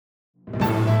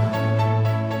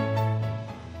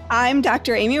I'm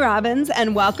Dr. Amy Robbins,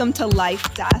 and welcome to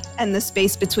Life, Death, and the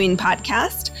Space Between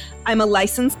podcast. I'm a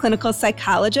licensed clinical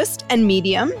psychologist and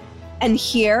medium, and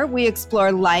here we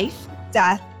explore life,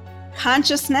 death,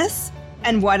 consciousness,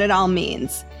 and what it all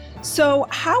means. So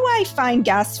how I find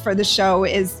guests for the show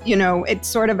is, it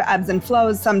sort of ebbs and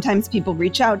flows. Sometimes people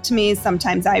reach out to me.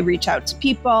 Sometimes I reach out to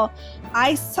people.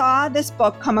 I saw this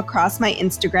book come across my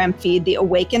Instagram feed, The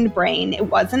Awakened Brain. It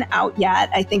wasn't out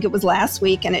yet. I think it was last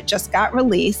week and it just got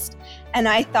released. And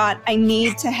I thought I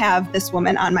need to have this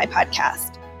woman on my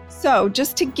podcast. So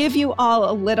just to give you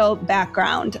all a little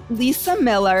background, Lisa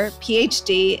Miller,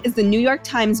 PhD, is the New York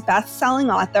Times best-selling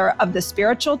author of The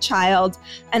Spiritual Child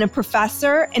and a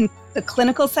professor in the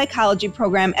clinical psychology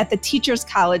program at the Teachers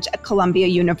College at Columbia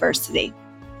University.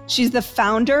 She's the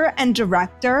founder and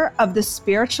director of the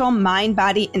Spiritual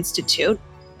Mind-Body Institute,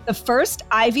 the first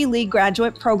Ivy League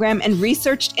graduate program and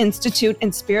research institute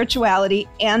in spirituality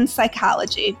and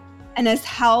psychology, and has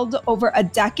held over a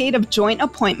decade of joint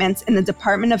appointments in the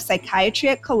Department of Psychiatry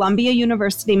at Columbia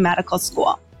University Medical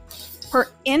School. Her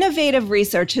innovative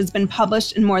research has been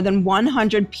published in more than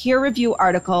 100 peer-reviewed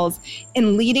articles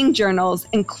in leading journals,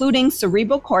 including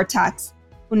Cerebral Cortex.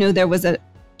 Who knew there was a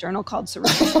journal called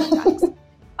Cerebral Cortex?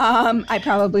 I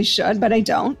probably should, but I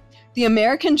don't. The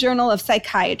American Journal of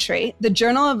Psychiatry, the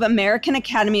Journal of American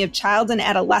Academy of Child and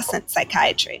Adolescent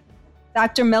Psychiatry.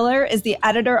 Dr. Miller is the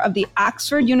editor of the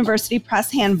Oxford University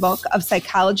Press Handbook of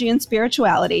Psychology and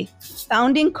Spirituality,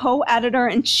 founding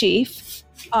co-editor-in-chief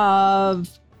of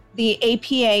the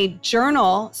APA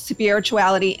Journal,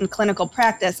 Spirituality and Clinical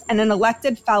Practice, and an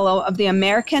elected fellow of the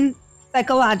American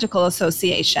Psychological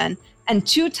Association, and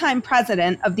two-time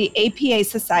president of the APA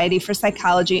Society for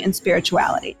Psychology and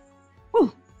Spirituality.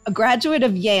 A graduate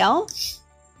of Yale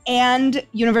and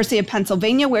University of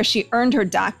Pennsylvania, where she earned her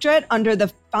doctorate under the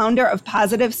founder of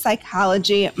positive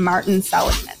psychology, Martin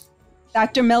Seligman.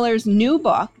 Dr. Miller's new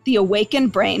book, The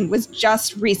Awakened Brain, was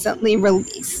just recently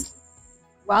released.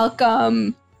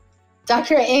 Welcome.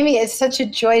 Dr. Amy, it's such a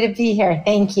joy to be here.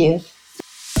 Thank you.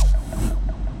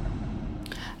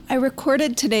 I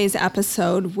recorded today's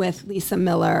episode with Lisa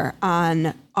Miller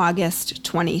on August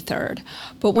 23rd.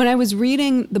 But when I was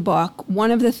reading the book,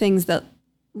 one of the things that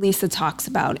Lisa talks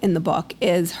about in the book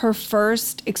is her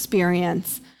first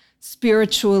experience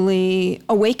spiritually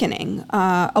awakening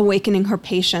her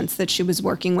patients that she was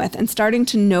working with and starting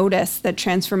to notice that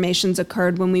transformations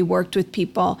occurred when we worked with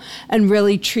people and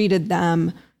really treated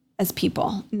them as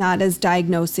people, not as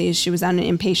diagnoses. She was on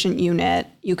an inpatient unit.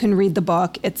 You can read the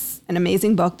book. It's an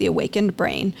amazing book, The Awakened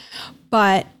Brain.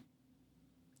 But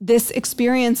this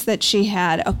experience that she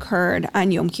had occurred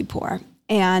on Yom Kippur.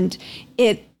 And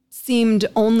it seemed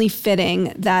only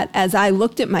fitting that as I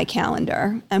looked at my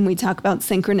calendar, and we talk about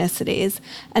synchronicities,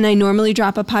 and I normally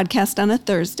drop a podcast on a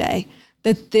Thursday,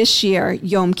 that this year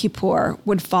Yom Kippur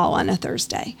would fall on a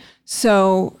Thursday.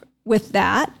 So with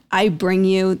that, I bring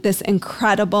you this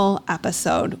incredible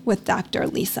episode with Dr.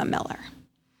 Lisa Miller.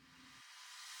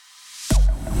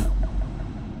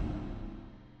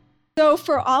 So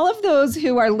for all of those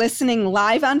who are listening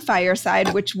live on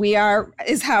Fireside, which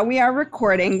is how we are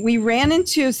recording, we ran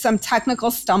into some technical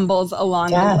stumbles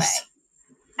along the way.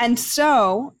 And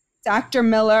so Dr.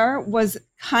 Miller was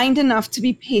kind enough to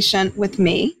be patient with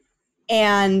me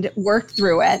and work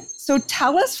through it. So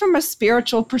tell us from a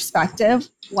spiritual perspective,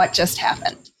 what just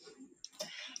happened?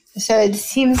 So it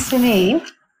seems to me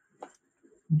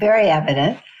very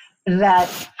evident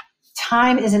that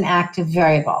time is an active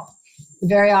variable.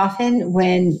 Very often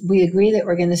when we agree that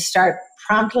we're going to start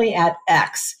promptly at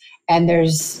X, and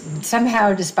there's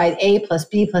somehow, despite A plus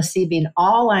B plus C being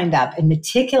all lined up and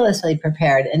meticulously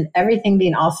prepared and everything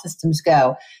being all systems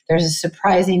go, there's a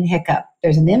surprising hiccup.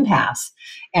 There's an impasse,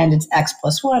 and it's X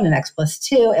plus 1 and X plus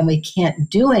 2, and we can't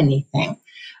do anything.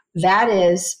 That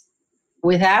is,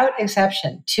 without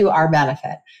exception, to our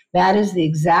benefit. That is the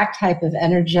exact type of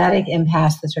energetic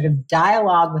impasse, the sort of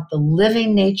dialogue with the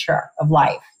living nature of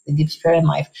life, the deep spirit in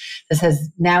life, that says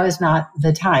now is not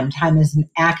the time. Time is an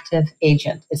active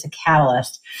agent. It's a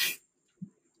catalyst.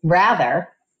 Rather,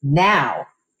 now,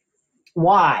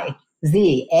 Y,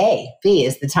 Z, A, B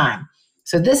is the time.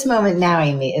 So this moment now,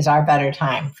 Amy, is our better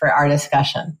time for our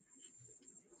discussion.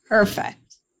 Perfect.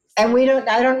 And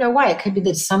I don't know why. It could be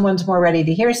that someone's more ready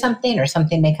to hear something, or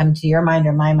something may come to your mind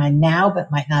or my mind now,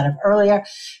 but might not have earlier.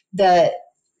 The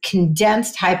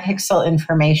condensed high pixel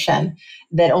information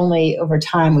that only over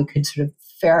time we could sort of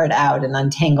ferret out and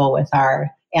untangle with our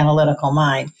analytical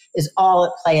mind is all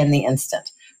at play in the instant.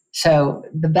 So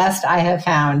the best I have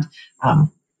found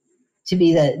to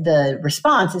be the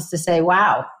response is to say,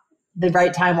 wow, the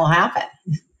right time will happen.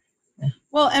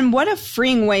 Well, and what a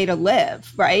freeing way to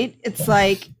live, right? It's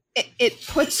like it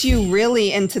puts you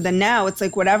really into the now. It's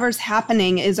like whatever's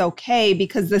happening is okay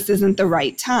because this isn't the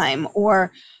right time.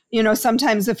 Or,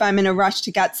 sometimes if I'm in a rush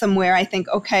to get somewhere, I think,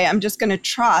 okay, I'm just going to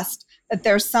trust that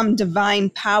there's some divine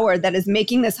power that is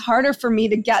making this harder for me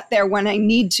to get there when I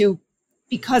need to,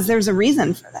 because there's a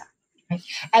reason for that.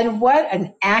 And what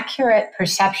an accurate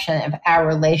perception of our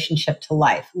relationship to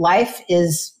life. Life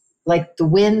is like the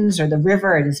winds or the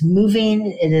river. It is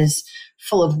moving. It is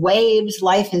full of waves.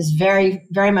 Life is very,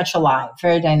 very much alive,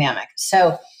 very dynamic.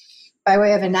 So by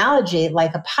way of analogy,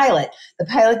 like a pilot, the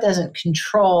pilot doesn't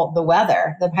control the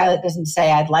weather. The pilot doesn't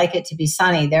say, I'd like it to be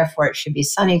sunny, therefore it should be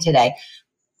sunny today.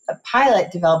 A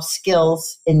pilot develops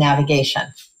skills in navigation.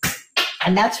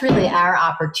 And that's really our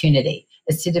opportunity,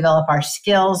 is to develop our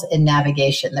skills in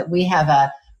navigation, that we have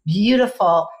a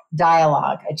beautiful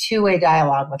dialogue, a two-way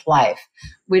dialogue with life.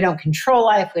 We don't control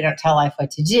life. We don't tell life what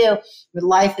to do. But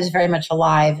life is very much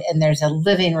alive, and there's a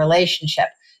living relationship.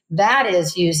 That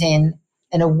is using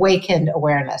an awakened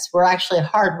awareness. We're actually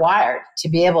hardwired to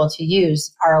be able to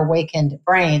use our awakened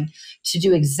brain to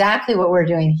do exactly what we're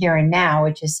doing here and now,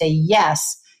 which is say,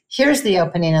 yes, here's the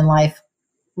opening in life.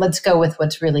 Let's go with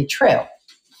what's really true.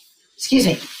 Excuse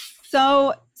me.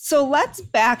 So let's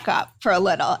back up for a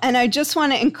little. And I just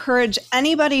want to encourage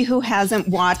anybody who hasn't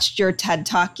watched your TED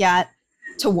Talk yet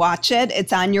to watch it.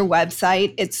 It's on your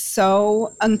website. It's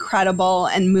so incredible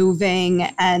and moving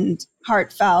and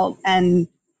heartfelt and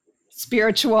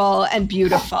spiritual and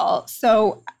beautiful.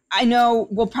 So I know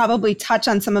we'll probably touch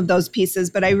on some of those pieces,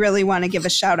 but I really want to give a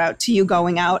shout out to you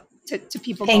going out to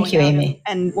people. Thank you, Amy.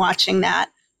 And watching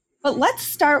that. But let's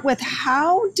start with,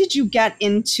 how did you get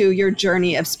into your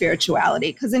journey of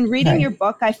spirituality? Because in reading your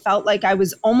book, I felt like I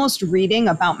was almost reading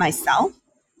about myself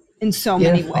in so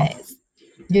many ways.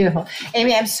 Beautiful.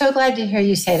 Amy, I'm so glad to hear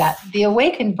you say that. The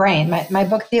Awakened Brain, my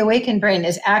book, The Awakened Brain,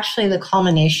 is actually the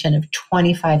culmination of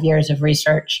 25 years of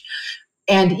research.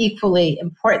 And equally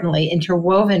importantly,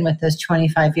 interwoven with those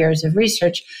 25 years of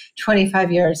research,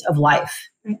 25 years of life.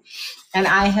 And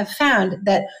I have found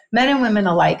that men and women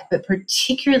alike, but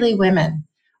particularly women,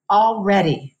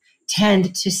 already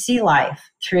tend to see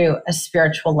life through a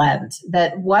spiritual lens.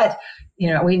 That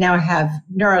we now have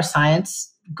neuroscience,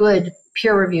 good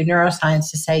peer-reviewed neuroscience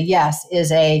to say, yes,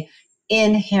 is a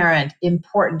inherent,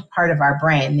 important part of our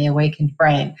brain, the awakened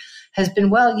brain, has been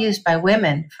well used by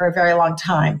women for a very long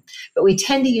time, but we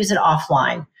tend to use it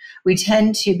offline. We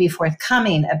tend to be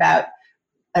forthcoming about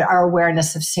our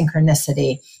awareness of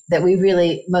synchronicity, that we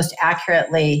really most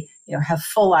accurately, have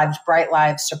full lives, bright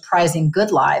lives, surprising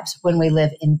good lives when we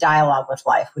live in dialogue with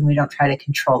life, when we don't try to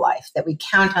control life, that we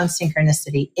count on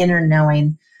synchronicity, inner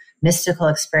knowing, mystical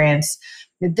experience.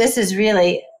 This is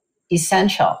really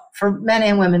essential for men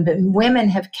and women, but women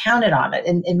have counted on it.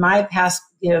 In my past,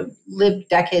 lived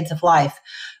decades of life,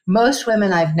 most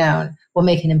women I've known will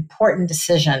make an important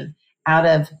decision out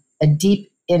of a deep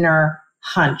inner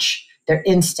hunch, their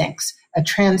instincts, a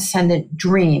transcendent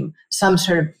dream, some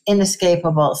sort of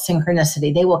inescapable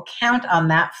synchronicity. They will count on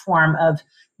that form of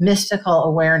mystical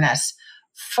awareness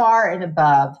far and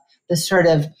above the sort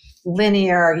of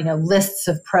linear, lists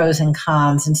of pros and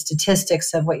cons and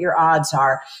statistics of what your odds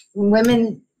are.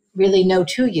 Women really know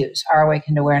to use our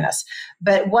awakened awareness.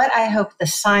 But what I hope the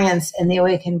science and the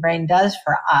awakened brain does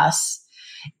for us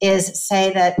is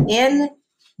say that in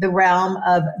the realm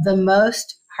of the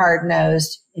most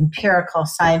hard-nosed, empirical,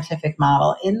 scientific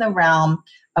model, in the realm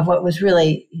of what was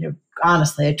really,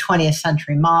 honestly, a 20th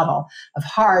century model of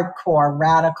hardcore,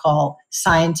 radical,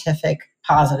 scientific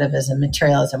positivism,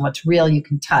 materialism, what's real you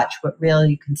can touch, what real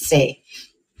you can see.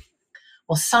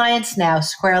 Well, science now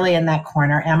squarely in that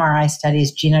corner, MRI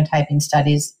studies, genotyping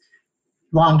studies,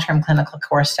 long-term clinical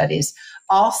course studies,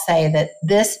 all say that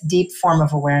this deep form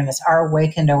of awareness, our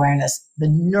awakened awareness, the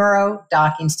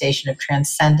neuro-docking station of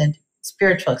transcendent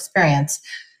spiritual experience,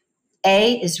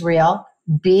 A, is real,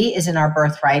 B, is in our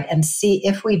birthright, and C,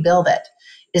 if we build it,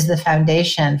 is the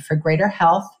foundation for greater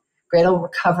health, greater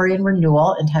recovery and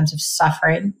renewal in times of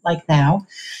suffering like now,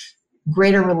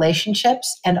 greater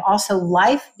relationships, and also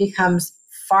life becomes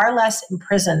far less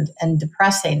imprisoned and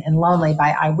depressing and lonely by,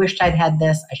 I wished I'd had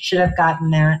this, I should have gotten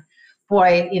that.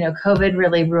 Boy, COVID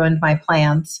really ruined my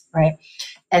plans, right?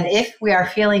 And if we are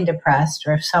feeling depressed,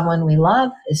 or if someone we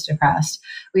love is depressed,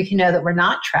 we can know that we're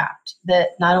not trapped, that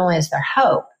not only is there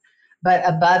hope, but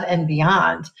above and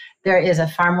beyond, there is a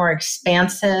far more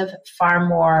expansive, far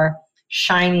more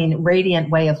shining, radiant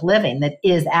way of living that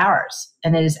is ours.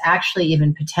 And it is actually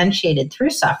even potentiated through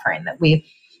suffering, that we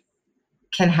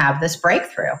can have this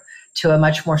breakthrough to a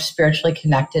much more spiritually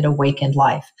connected, awakened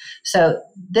life. So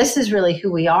this is really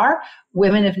who we are.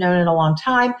 Women have known it a long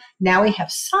time. Now we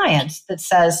have science that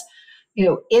says,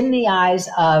 in the eyes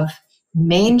of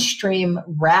mainstream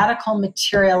radical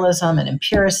materialism and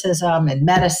empiricism and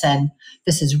medicine,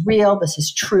 this is real, this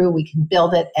is true, we can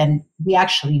build it, and we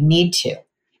actually need to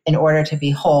in order to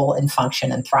be whole and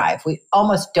function and thrive. We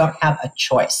almost don't have a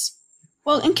choice.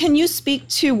 Well, and can you speak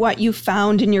to what you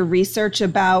found in your research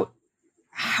about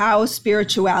how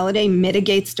spirituality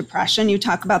mitigates depression? You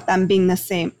talk about them being the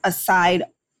same side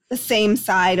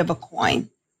of a coin.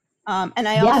 And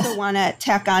I also want to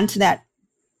tack on to that.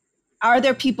 Are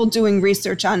there people doing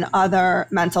research on other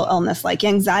mental illness like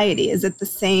anxiety? Is it the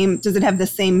same? Does it have the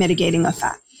same mitigating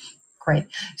effect? Great.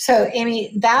 So,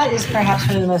 Amy, that is perhaps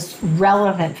one of the most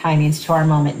relevant findings to our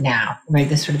moment now, right?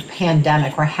 This sort of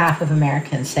pandemic where half of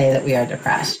Americans say that we are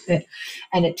depressed.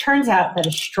 And it turns out that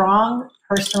a strong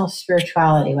personal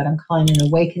spirituality, what I'm calling an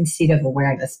awakened seat of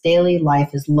awareness, daily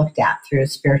life is looked at through a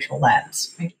spiritual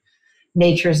lens, right?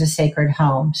 Nature is a sacred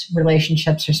home.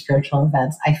 Relationships are spiritual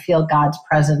events. I feel God's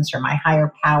presence or my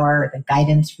higher power or the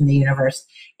guidance from the universe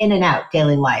in and out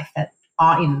daily life. That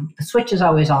the switch is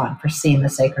always on for seeing the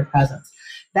sacred presence.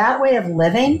 That way of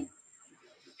living,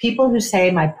 people who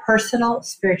say my personal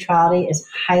spirituality is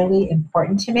highly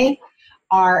important to me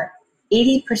are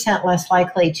 80% less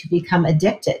likely to become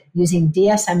addicted using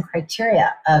DSM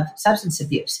criteria of substance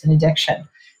abuse and addiction.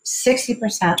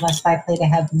 60% less likely to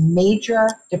have major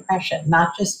depression,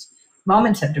 not just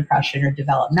moments of depression or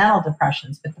developmental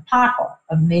depressions, but the pothole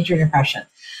of major depression.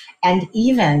 And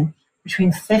even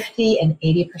between 50 and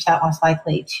 80% less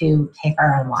likely to take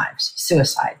our own lives,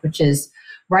 suicide, which is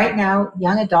right now,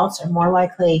 young adults are more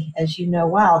likely, as you know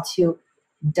well, to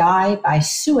die by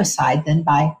suicide than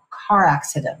by car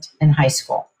accident in high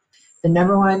school. The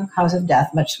number one cause of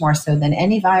death, much more so than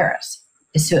any virus,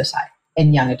 is suicide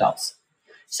in young adults.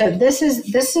 So this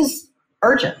is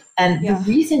urgent. And the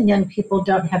reason young people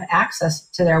don't have access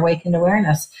to their awakened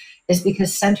awareness is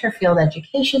because center field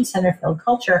education, center field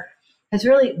culture has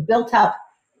really built up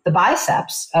the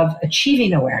biceps of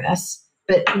achieving awareness,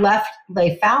 but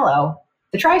lay fallow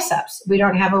the triceps. We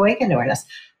don't have awakened awareness.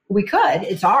 We could,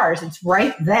 it's ours, it's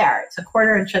right there. It's a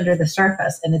quarter inch under the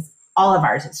surface and it's all of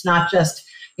ours. It's not just,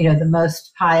 the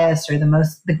most pious or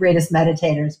the greatest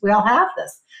meditators. We all have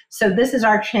this. So this is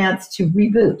our chance to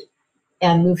reboot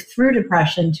and move through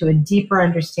depression to a deeper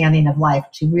understanding of life,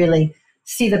 to really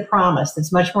see the promise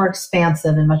that's much more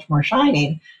expansive and much more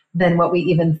shining than what we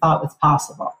even thought was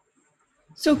possible.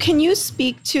 So can you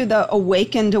speak to the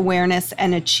awakened awareness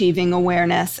and achieving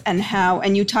awareness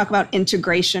and you talk about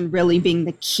integration really being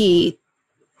the key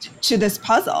to this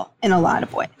puzzle in a lot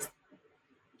of ways?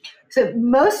 So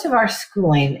most of our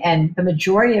schooling and the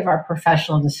majority of our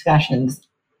professional discussions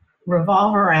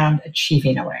revolve around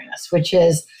achieving awareness, which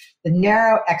is the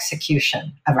narrow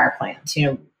execution of our plans.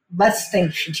 Let's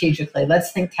think strategically,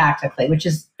 let's think tactically, which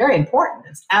is very important.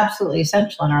 It's absolutely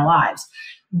essential in our lives,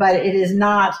 but it is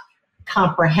not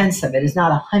comprehensive. It is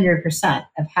not 100%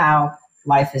 of how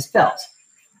life is built.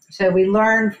 So we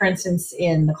learn, for instance,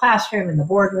 in the classroom, in the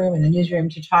boardroom, in the newsroom,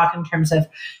 to talk in terms of,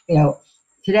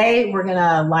 today we're going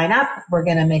to line up, we're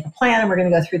going to make a plan, and we're going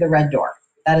to go through the red door.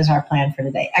 That is our plan for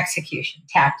today. Execution,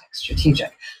 tactics,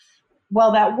 strategic.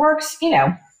 Well, that works,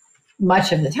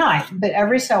 much of the time, but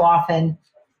every so often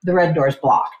the red door is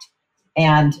blocked.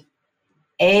 And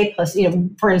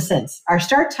for instance, our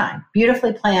start time,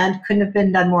 beautifully planned, couldn't have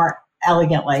been done more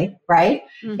elegantly, right?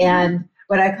 Mm-hmm. And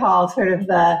what I call sort of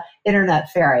the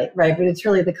internet fairy, right? But it's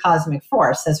really the cosmic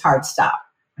force says hard stop.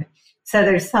 Right? So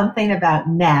there's something about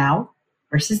now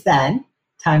versus then,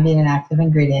 time being an active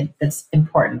ingredient, that's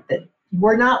important, that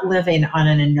we're not living on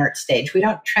an inert stage. We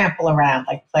don't trample around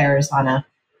like players on a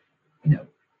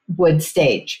wood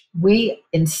stage. We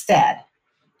instead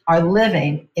are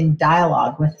living in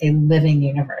dialogue with a living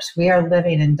universe. We are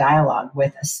living in dialogue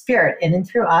with a spirit in and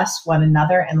through us, one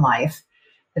another, and life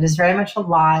that is very much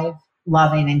alive,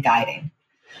 loving, and guiding.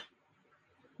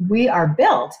 We are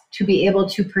built to be able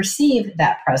to perceive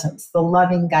that presence, the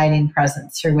loving, guiding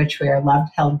presence through which we are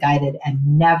loved, held, guided, and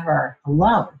never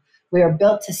alone. We are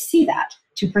built to see that,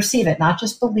 to perceive it, not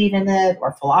just believe in it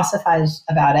or philosophize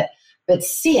about it, but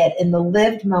see it in the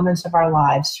lived moments of our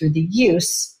lives through the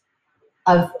use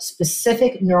of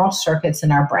specific neural circuits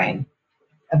in our brain,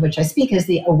 of which I speak as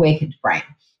the awakened brain.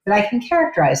 But I can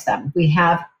characterize them. We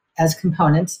have, as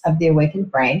components of the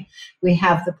awakened brain, we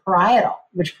have the parietal,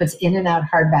 which puts in and out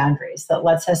hard boundaries, that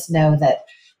lets us know that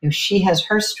she has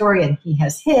her story and he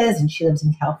has his, and she lives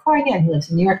in California and he lives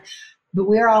in New York. But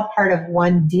we are all part of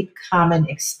one deep common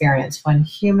experience, one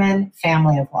human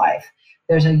family of life.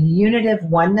 There's a unitive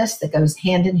oneness that goes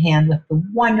hand in hand with the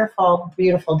wonderful,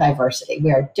 beautiful diversity.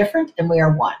 We are different and we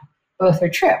are one, Both are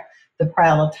true. The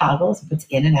parietal toggle is what's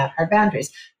in and out our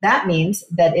boundaries. That means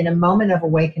that in a moment of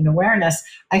awakened awareness,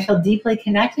 I feel deeply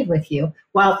connected with you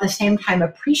while at the same time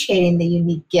appreciating the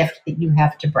unique gift that you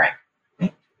have to bring.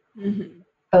 Mm-hmm.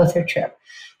 Both are true.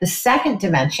 The second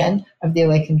dimension of the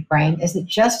awakened brain is that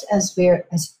just as we're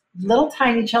as little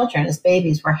tiny children, as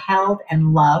babies, we're held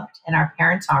and loved in our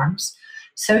parents' arms,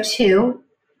 so too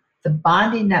the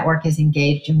bonding network is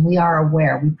engaged and we are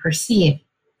aware, we perceive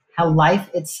how life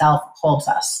itself holds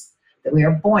us, that we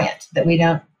are buoyant,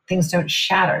 that things don't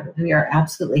shatter, that we are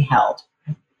absolutely held.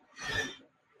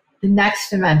 The next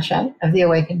dimension of the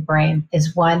awakened brain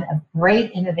is one of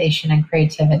great innovation and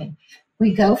creativity.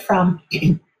 We go from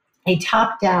a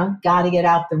top-down, got to get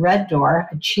out the red door,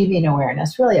 achieving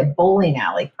awareness, really a bowling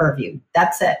alley purview.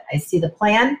 That's it. I see the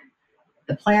plan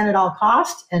at all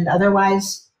cost, and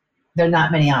otherwise there are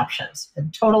not many options. A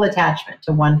total attachment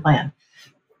to one plan.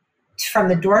 From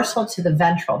the dorsal to the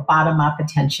ventral, bottom-up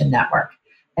attention network.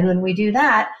 And when we do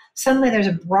that, suddenly there's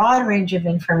a broad range of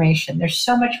information. There's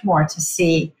so much more to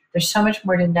see. There's so much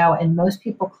more to know. And most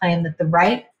people claim that the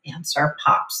right answer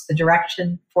pops. The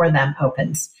direction for them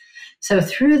opens. So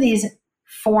through these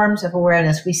forms of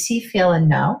awareness, we see, feel, and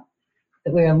know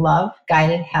that we are loved,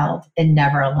 guided, held, and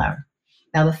never alone.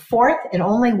 Now, the fourth and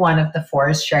only one of the four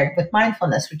is shared with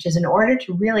mindfulness, which is in order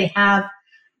to really have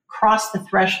crossed the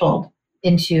threshold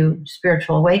into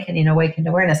spiritual awakening, awakened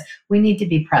awareness, we need to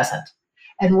be present.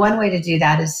 And one way to do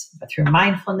that is through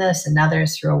mindfulness, another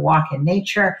is through a walk in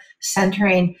nature,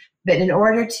 centering. But in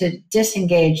order to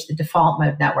disengage the default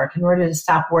mode network, in order to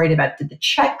stop worried about, did the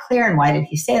check clear and why did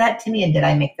he say that to me and did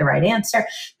I make the right answer?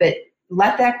 But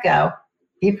let that go,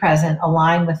 be present,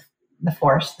 align with the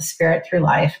force, the spirit through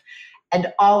life,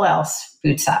 and all else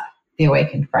boots up the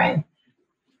awakened brain.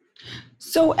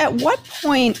 So at what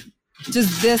point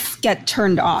does this get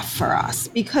turned off for us?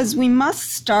 Because we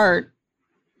must start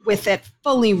with it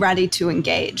fully ready to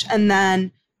engage. And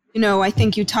then, I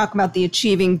think you talk about the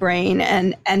achieving brain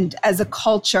and as a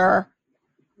culture,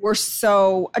 we're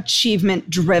so achievement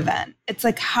driven. It's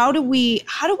like, how do we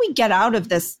get out of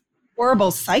this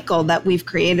horrible cycle that we've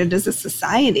created as a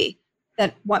society,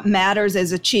 that what matters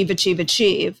is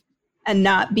achieve, and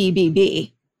not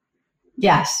be.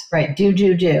 Yes, right.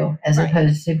 Do, as right.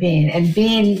 Opposed to being. And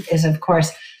being is, of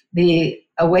course, the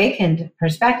awakened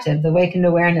perspective. The awakened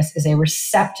awareness is a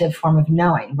receptive form of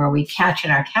knowing where we catch in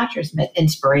our catcher's mitt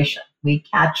inspiration. We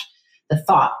catch the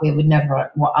thought we would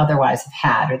never otherwise have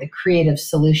had, or the creative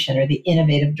solution, or the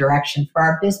innovative direction for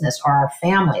our business or our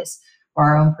families or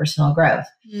our own personal growth.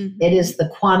 Mm-hmm. It is the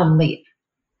quantum leap,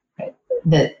 right,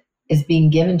 that is being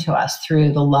given to us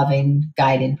through the loving,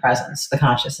 guiding presence, the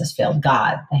consciousness field,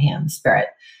 God, the hand, the spirit.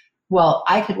 Well,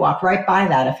 I could walk right by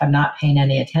that if I'm not paying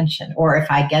any attention, or if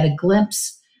I get a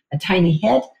glimpse, a tiny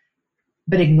hit,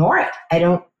 but ignore it. I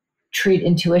don't treat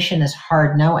intuition as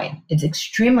hard knowing. It's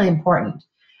extremely important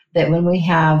that when we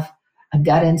have a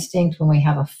gut instinct, when we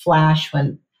have a flash,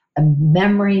 when a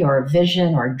memory or a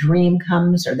vision or a dream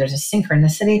comes, or there's a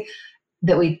synchronicity,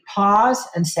 that we pause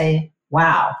and say,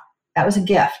 wow, that was a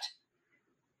gift.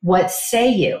 What say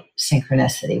you,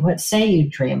 synchronicity? What say you,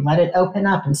 dream? Let it open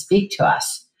up and speak to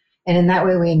us. And in that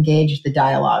way, we engage the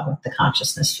dialogue with the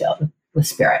consciousness field, with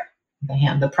spirit, the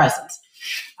hand, the presence.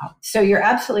 So you're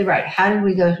absolutely right. How did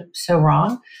we go so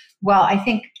wrong? Well, I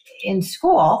think in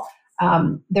school,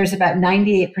 there's about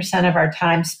 98% of our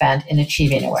time spent in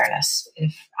achieving awareness.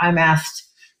 If I'm asked,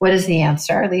 what is the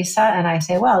answer, Lisa? And I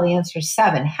say, well, the answer is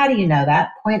 7. How do you know that?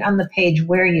 Point on the page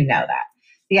where you know that.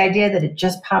 The idea that it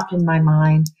just popped in my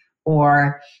mind,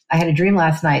 or I had a dream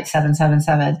last night,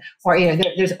 777, or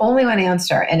there's only one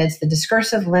answer, and it's the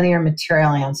discursive linear material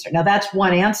answer. Now that's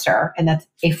one answer, and that's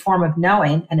a form of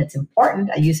knowing, and it's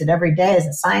important. I use it every day as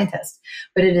a scientist,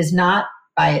 but it is not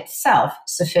by itself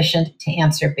sufficient to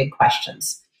answer big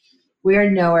questions. We are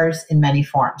knowers in many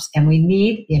forms, and we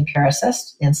need the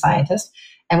empiricist and scientist,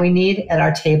 and we need at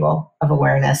our table of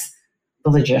awareness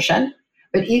the logician,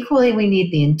 but equally we need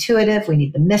the intuitive, we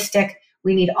need the mystic,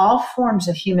 we need all forms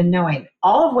of human knowing,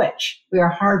 all of which we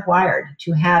are hardwired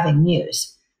to have and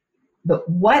use. But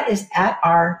what is at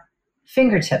our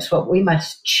fingertips, what we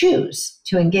must choose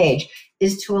to engage,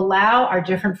 is to allow our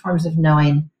different forms of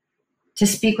knowing to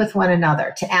speak with one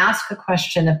another, to ask a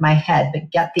question of my head,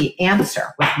 but get the answer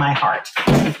with my heart.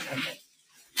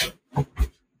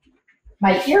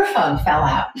 My earphone fell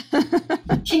out.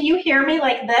 Can you hear me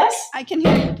like this? I can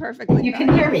hear you perfectly. You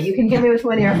can hear me. You can hear me with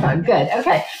one earphone. Good.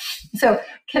 Okay. So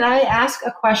can I ask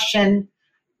a question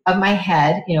of my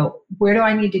head? Where do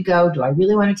I need to go? Do I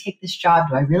really want to take this job?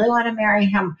 Do I really want to marry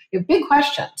him? Big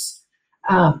questions.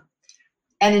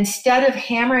 And instead of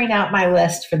hammering out my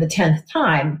list for the 10th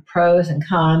time, pros and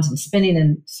cons and spinning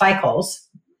in cycles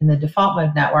in the default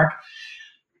mode network,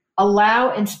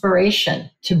 allow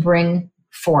inspiration to bring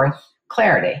forth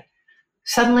clarity.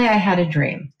 Suddenly I had a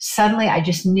dream. Suddenly I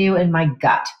just knew in my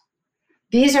gut.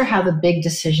 These are how the big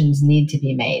decisions need to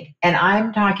be made. And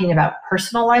I'm talking about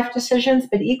personal life decisions,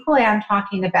 but equally I'm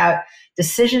talking about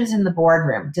decisions in the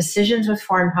boardroom, decisions with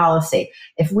foreign policy.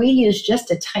 If we use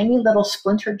just a tiny little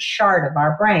splintered shard of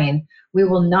our brain, we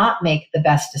will not make the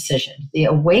best decision. The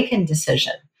awakened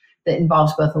decision that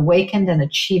involves both awakened and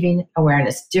achieving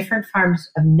awareness, different forms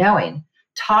of knowing,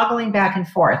 toggling back and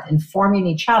forth, informing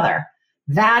each other,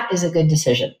 that is a good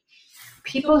decision.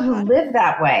 People who live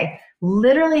that way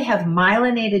literally have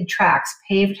myelinated tracks,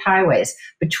 paved highways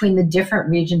between the different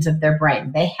regions of their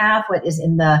brain. They have what is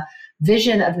in the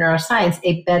vision of neuroscience,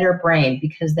 a better brain,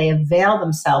 because they avail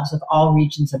themselves of all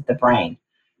regions of the brain.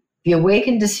 The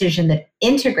awakened decision that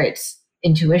integrates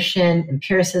intuition,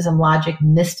 empiricism, logic,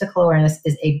 mystical awareness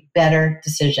is a better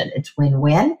decision. It's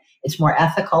win-win. It's more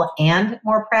ethical and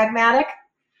more pragmatic.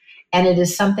 And it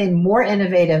is something more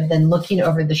innovative than looking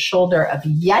over the shoulder of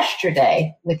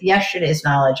yesterday with yesterday's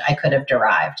knowledge I could have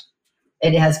derived.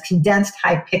 It has condensed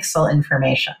high pixel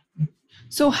information.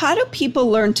 So how do people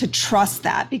learn to trust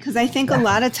that? Because I think a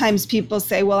lot of times people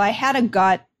say, well, I had a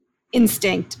gut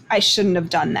instinct. I shouldn't have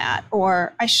done that,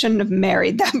 or I shouldn't have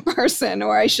married that person,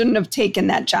 or I shouldn't have taken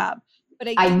that job. But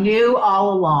I knew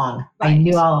all along. Right. I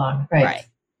knew all along. Right.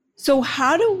 So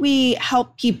how do we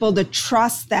help people to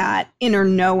trust that inner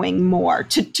knowing more,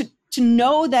 to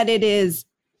know that it is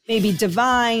maybe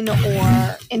divine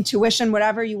or intuition,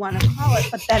 whatever you want to call it,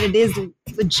 but that it is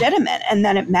legitimate and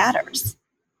that it matters?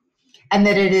 And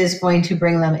that it is going to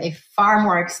bring them a far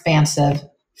more expansive,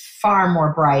 far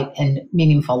more bright and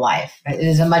meaningful life. It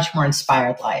is a much more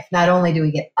inspired life. Not only do we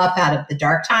get up out of the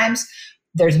dark times,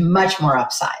 there's much more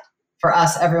upside for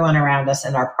us, everyone around us,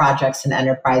 and our projects and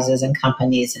enterprises and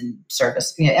companies and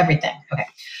service, everything. Okay.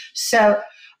 So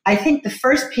I think the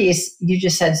first piece you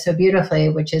just said so beautifully,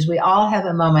 which is we all have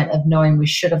a moment of knowing we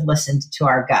should have listened to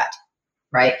our gut,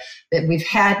 right? That we've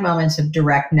had moments of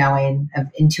direct knowing, of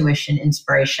intuition,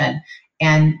 inspiration.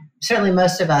 And certainly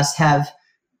most of us have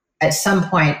at some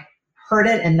point heard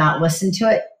it and not listened to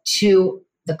it to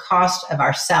the cost of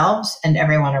ourselves and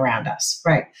everyone around us,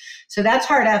 right? So that's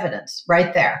hard evidence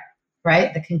right there.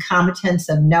 Right? The concomitants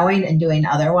of knowing and doing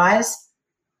otherwise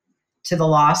to the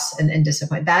loss and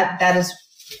disappointment. That is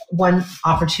one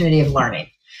opportunity of learning.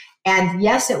 And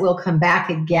yes, it will come back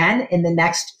again in the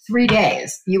next 3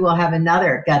 days. You will have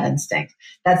another gut instinct.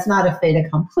 That's not a fait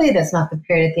accompli. That's not the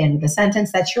period at the end of the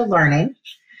sentence. That's your learning.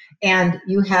 And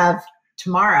you have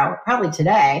tomorrow, probably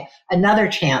today, another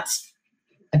chance,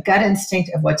 a gut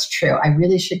instinct of what's true. I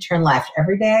really should turn left.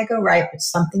 Every day I go right, but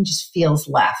something just feels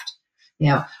left.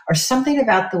 Or something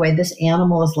about the way this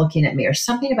animal is looking at me, or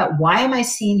something about why am I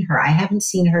seeing her? I haven't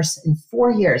seen her in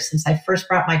 4 years since I first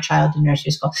brought my child to nursery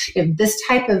school. This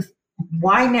type of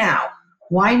why now?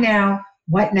 Why now?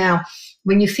 What now?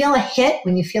 When you feel a hit,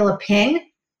 when you feel a ping,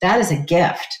 that is a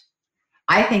gift.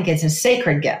 I think it's a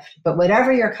sacred gift, but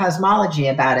whatever your cosmology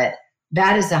about it,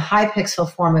 that is a high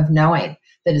pixel form of knowing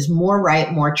that is more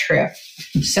right, more true.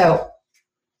 So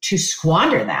to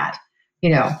squander that,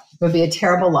 would be a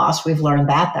terrible loss. We've learned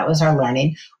that. That was our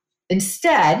learning.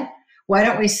 Instead, why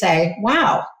don't we say,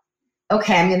 wow,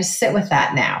 okay, I'm going to sit with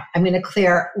that now. I'm going to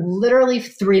clear literally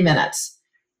 3 minutes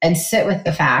and sit with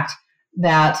the fact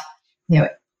that,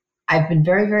 I've been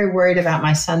very, very worried about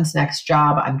my son's next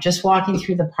job. I'm just walking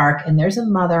through the park and there's a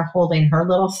mother holding her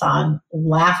little son,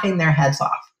 laughing their heads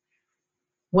off.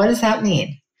 What does that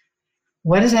mean?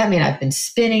 What does that mean? I've been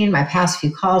spinning. My past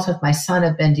few calls with my son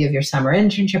have been, do you have your summer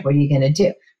internship? What are you going to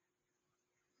do?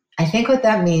 I think what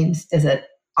that means is that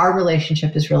our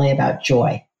relationship is really about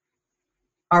joy.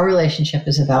 Our relationship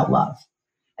is about love.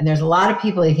 And there's a lot of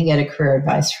people you can get a career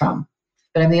advice from.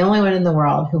 But I'm the only one in the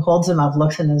world who holds him up,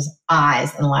 looks in his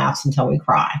eyes, and laughs until we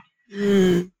cry.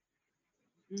 Mm-hmm.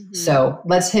 So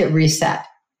let's hit reset.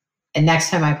 And next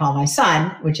time I call my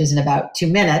son, which is in about 2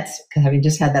 minutes, because having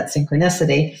just had that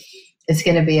synchronicity, it's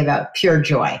going to be about pure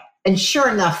joy. And sure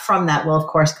enough, from that will, of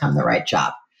course, come the right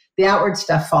job. The outward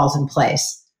stuff falls in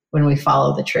place when we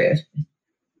follow the truth.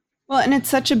 Well, and it's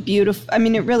such a beautiful,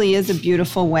 it really is a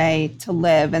beautiful way to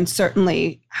live. And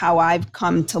certainly how I've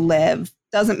come to live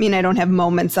doesn't mean I don't have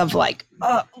moments of like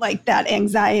that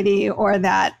anxiety or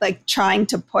that like trying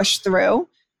to push through.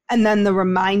 And then the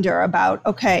reminder about,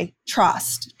 okay,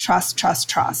 trust.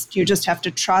 You just have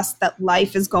to trust that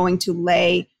life is going to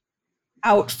lay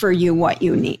out for you what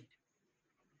you need.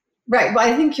 Right. Well,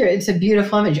 I think it's a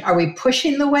beautiful image. Are we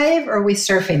pushing the wave or are we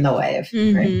surfing the wave?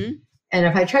 Mm-hmm. Right? And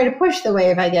if I try to push the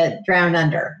wave, I get drowned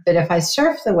under. But if I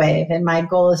surf the wave and my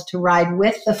goal is to ride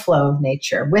with the flow of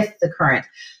nature, with the current,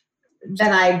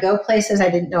 then I go places I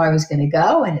didn't know I was going to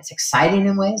go. And it's exciting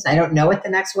in ways. I don't know what the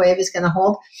next wave is going to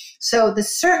hold. So the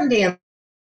certainty of...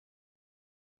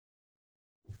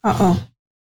 Uh-oh.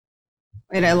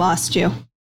 Wait, I lost you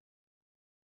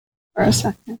for a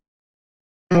second.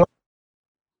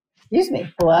 Excuse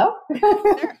me. Hello?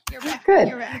 There, you're back. Good.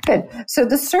 You're back. Good. So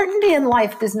the certainty in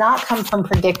life does not come from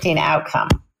predicting outcome.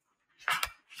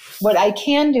 What I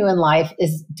can do in life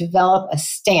is develop a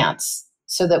stance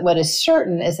so that what is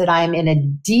certain is that I am in a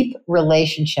deep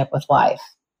relationship with life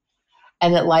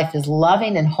and that life is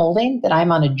loving and holding, that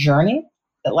I'm on a journey,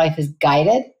 that life is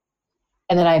guided,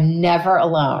 and that I'm never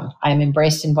alone. I'm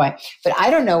embraced and buoyant. But I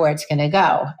don't know where it's going to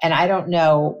go. And I don't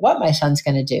know what my son's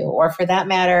going to do, or for that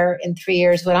matter, in 3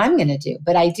 years, what I'm going to do.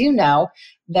 But I do know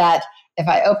that if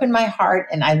I open my heart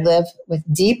and I live with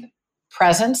deep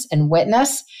presence and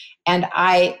witness, and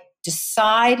I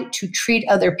decide to treat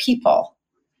other people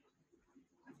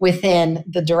within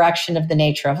the direction of the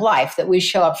nature of life, that we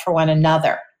show up for one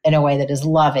another in a way that is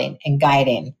loving and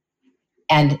guiding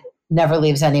and never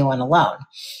leaves anyone alone,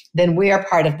 then we are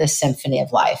part of this symphony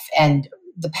of life. And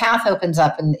the path opens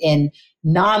up in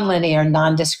non-linear,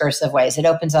 non-discursive ways. It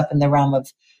opens up in the realm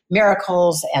of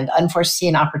miracles and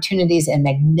unforeseen opportunities and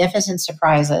magnificent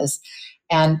surprises.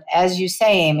 And as you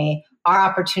say, Amy, our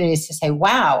opportunity is to say,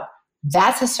 wow,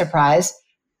 that's a surprise.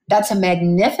 That's a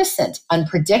magnificent,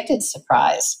 unpredicted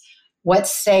surprise. What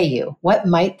say you? What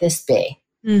might this be?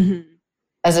 Mm-hmm.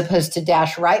 As opposed to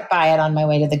dash right by it on my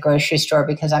way to the grocery store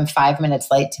because I'm 5 minutes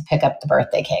late to pick up the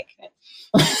birthday cake.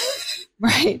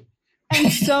 Right.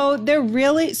 And so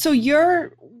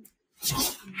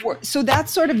so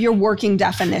that's sort of your working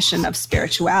definition of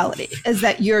spirituality, is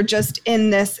that you're just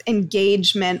in this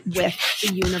engagement with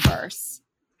the universe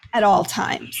at all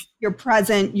times. You're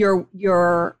present,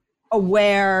 you're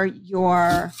aware,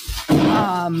 you're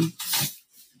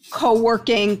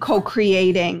co-working,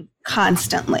 co-creating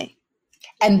constantly.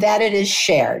 And that it is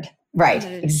shared. Right.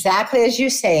 Exactly as you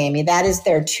say, Amy. There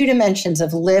are two dimensions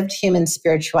of lived human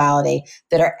spirituality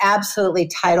that are absolutely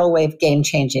tidal wave game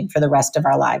changing for the rest of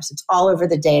our lives. It's all over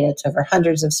the data. It's over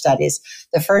hundreds of studies.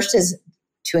 The first is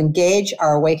to engage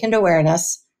our awakened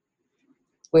awareness.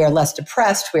 We are less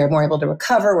depressed. We are more able to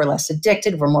recover. We're less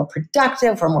addicted. We're more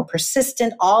productive. We're more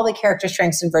persistent. All the character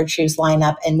strengths and virtues line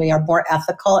up, and we are more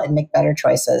ethical and make better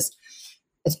choices.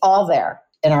 It's all there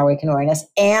in our awakened awareness.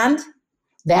 And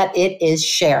that it is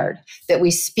shared, that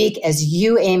we speak as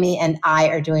you, Amy, and I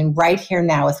are doing right here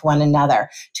now with one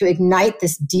another to ignite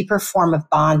this deeper form of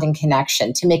bond and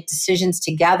connection, to make decisions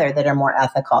together that are more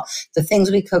ethical. The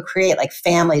things we co-create, like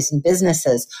families and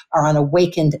businesses, are on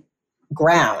awakened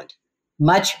ground,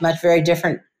 much very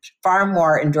different, far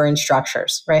more enduring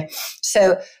structures, right?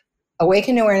 So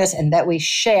awakened awareness, and that we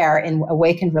share in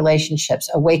awakened relationships,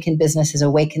 awakened businesses,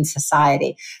 awakened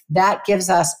society. That gives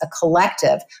us a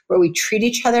collective where we treat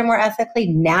each other more ethically.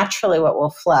 Naturally, what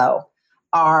will flow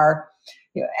are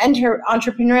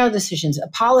entrepreneurial decisions,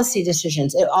 policy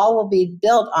decisions. It all will be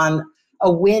built on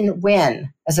a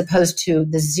win-win as opposed to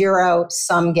the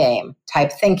zero-sum game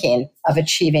type thinking of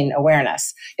achieving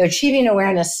awareness. Achieving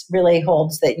awareness really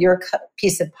holds that your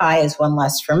piece of pie is one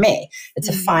less for me. It's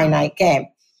a finite game.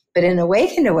 But in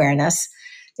awakened awareness,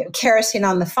 kerosene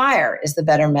on the fire is the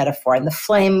better metaphor. And the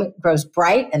flame grows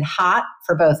bright and hot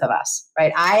for both of us,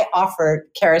 right? I offer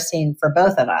kerosene for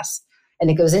both of us, and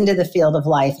it goes into the field of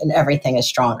life and everything is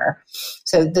stronger.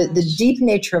 So the deep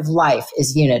nature of life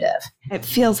is unitive. It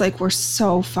feels like we're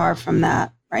so far from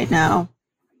that right now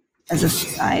as a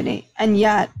society. And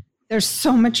yet there's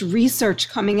so much research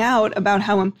coming out about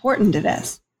how important it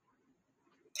is.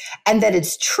 And that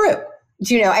it's true.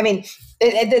 There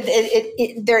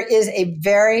is a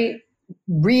very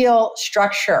real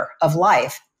structure of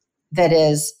life that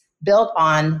is built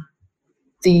on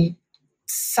the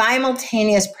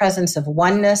simultaneous presence of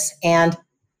oneness and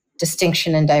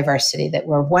distinction and diversity, that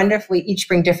we're wonderful. We each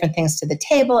bring different things to the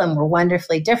table and we're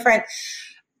wonderfully different,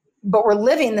 but we're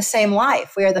living the same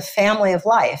life. We are the family of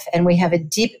life, and we have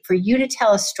for you to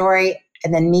tell a story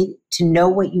and then me to know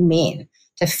what you mean,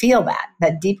 to feel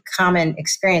that deep common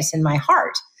experience in my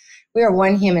heart. We are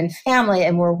one human family,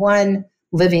 and we're one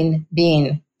living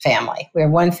being family. We're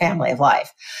one family of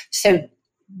life. So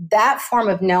that form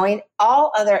of knowing,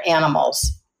 all other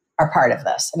animals are part of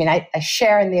this. I mean, I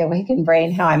share in the Awakened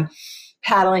Brain how I'm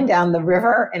paddling down the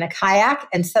river in a kayak,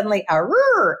 and suddenly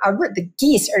the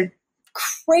geese are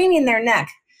craning to their neck,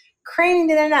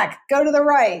 go to the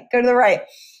right.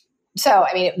 So,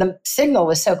 I mean, the signal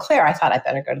was so clear, I thought I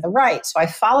better go to the right. So I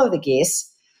follow the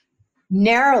geese.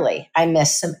 Narrowly, I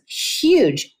missed some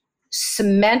huge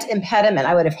cement impediment.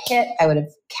 I would have hit, I would have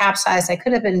capsized, I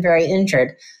could have been very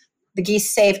injured. The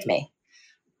geese saved me.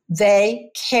 They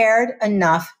cared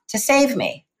enough to save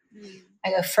me.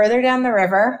 I go further down the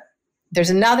river. There's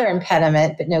another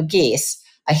impediment, but no geese.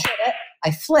 I hit it,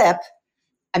 I flip,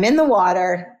 I'm in the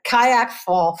water, kayak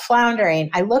full, floundering.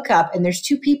 I look up and there's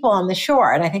two people on the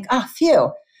shore and I think, oh,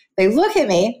 phew. They look at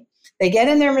me, they get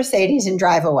in their Mercedes and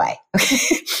drive away.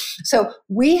 So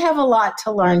we have a lot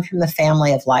to learn from the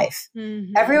family of life.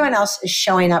 Mm-hmm. Everyone else is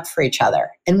showing up for each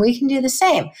other and we can do the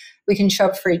same. We can show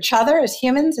up for each other as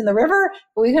humans in the river,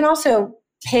 but we can also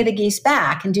pay the geese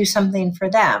back and do something for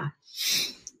them.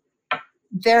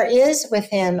 There is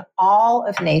within all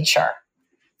of nature,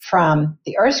 from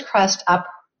the Earth's crust up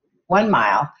 1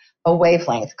 mile, a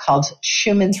wavelength called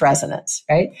Schumann's resonance,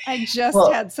 right? I just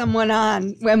had someone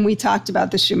on when we talked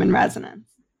about the Schumann resonance.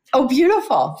 Oh,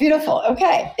 beautiful, beautiful.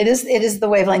 Okay. It is the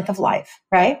wavelength of life,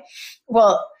 right?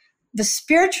 Well, the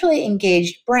spiritually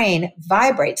engaged brain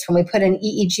vibrates when we put an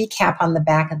EEG cap on the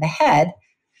back of the head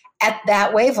at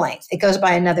that wavelength. It goes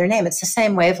by another name. It's the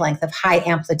same wavelength of high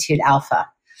amplitude alpha.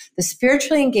 The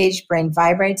spiritually engaged brain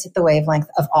vibrates at the wavelength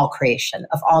of all creation,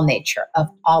 of all nature, of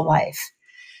all life.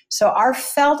 So our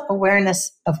felt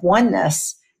awareness of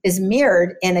oneness is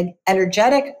mirrored in an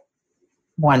energetic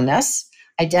oneness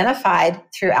identified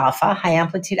through alpha, high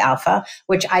amplitude alpha,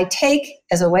 which I take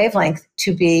as a wavelength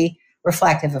to be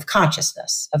reflective of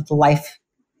consciousness, of the life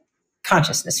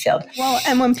consciousness field. Well,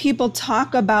 and when people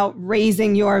talk about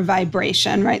raising your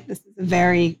vibration, right, this is a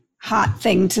very hot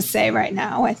thing to say right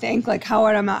now, I think, like how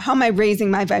am I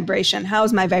raising my vibration? How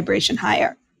is my vibration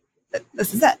higher?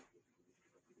 This is it.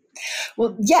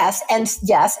 Well, yes,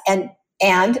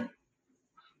 and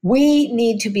we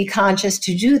need to be conscious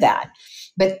to do that.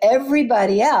 But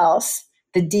everybody else,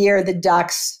 the deer, the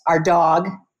ducks, our dog,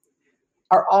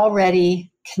 are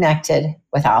already connected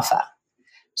with alpha.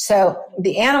 So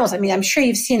the animals, I mean, I'm sure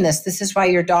you've seen this. This is why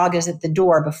your dog is at the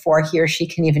door before he or she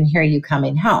can even hear you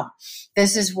coming home.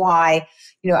 This is why,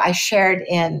 I shared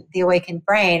in The Awakened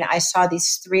Brain, I saw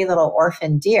these 3 little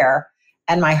orphan deer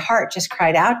and my heart just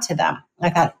cried out to them. I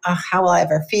thought, oh, how will I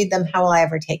ever feed them? How will I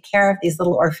ever take care of these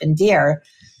little orphan deer?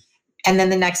 And then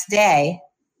the next day,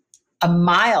 a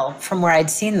mile from where I'd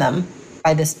seen them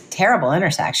by this terrible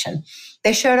intersection,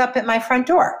 they showed up at my front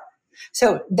door.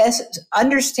 So this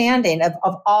understanding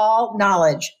of all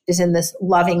knowledge is in this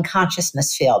loving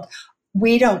consciousness field.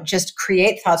 We don't just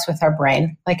create thoughts with our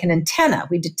brain like an antenna.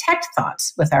 We detect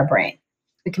thoughts with our brain.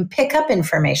 We can pick up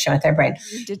information with our brain.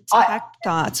 We detect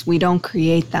thoughts. We don't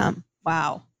create them.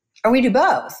 Wow. Or we do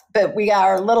both, but we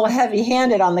are a little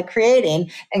heavy-handed on the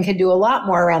creating and can do a lot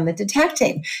more around the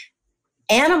detecting.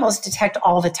 Animals detect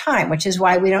all the time, which is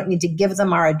why we don't need to give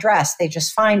them our address. They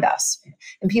just find us.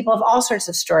 And people have all sorts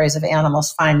of stories of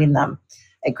animals finding them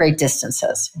at great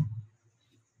distances.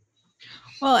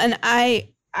 Well, and I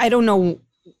don't know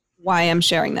why I'm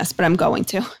sharing this, but I'm going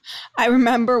to. I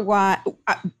remember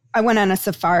I went on a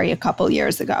safari a couple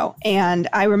years ago, and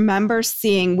I remember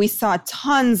we saw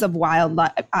tons of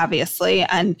wildlife, obviously,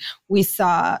 and we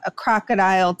saw a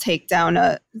crocodile take down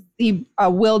a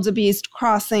wildebeest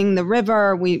crossing the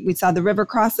river. We saw the river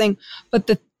crossing, but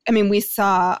we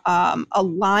saw a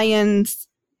lion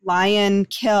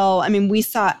kill. I mean, we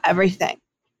saw everything.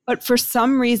 But for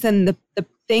some reason, the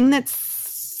thing that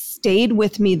stayed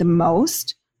with me the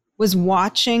most was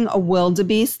watching a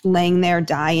wildebeest laying there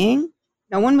dying.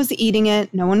 No one was eating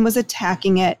it. No one was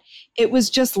attacking it. It was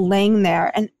just laying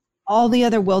there. And all the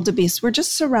other wildebeests were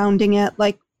just surrounding it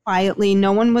like quietly.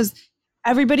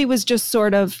 Everybody was just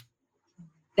sort of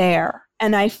there.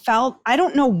 And I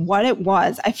don't know what it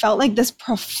was. I felt like this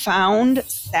profound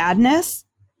sadness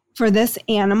for this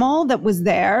animal that was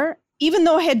there, even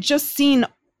though I had just seen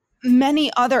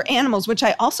many other animals, which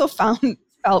I also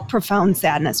felt profound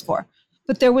sadness for.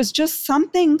 But there was just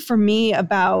something for me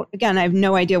about, again, I have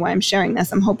no idea why I'm sharing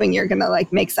this. I'm hoping you're going to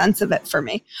make sense of it for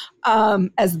me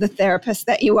as the therapist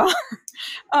that you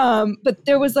are. But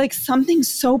there was something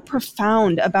so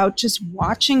profound about just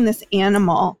watching this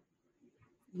animal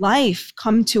life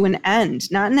come to an end,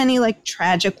 not in any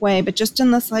tragic way, but just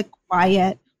in this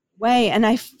quiet way. And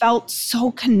I felt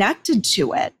so connected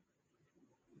to it.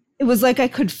 It was like I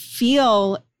could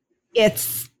feel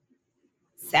its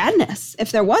sadness.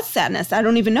 If there was sadness, I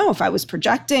don't even know if I was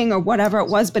projecting or whatever it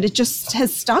was, but it just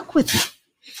has stuck with me.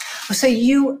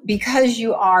 So because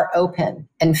you are open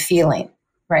and feeling,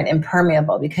 right,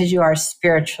 impermeable, because you are a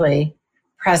spiritually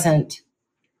present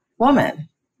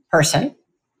person,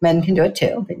 men can do it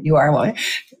too, but you are a woman.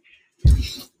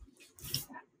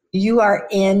 you are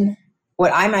in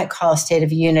what I might call a state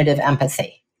of unitive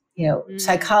empathy.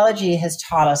 Psychology has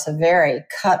taught us a very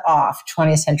cut off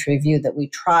 20th century view that we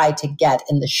try to get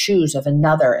in the shoes of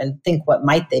another and think what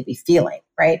might they be feeling,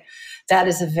 right? That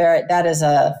is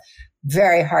a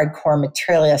very hardcore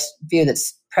materialist view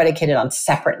that's predicated on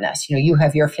separateness. You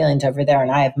have your feelings over there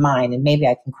and I have mine, and maybe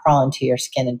I can crawl into your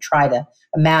skin and try to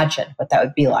imagine what that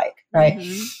would be like, right?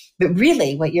 Mm-hmm. But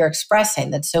really what you're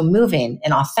expressing that's so moving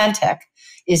and authentic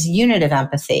is unitive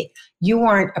empathy. You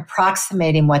weren't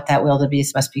approximating what that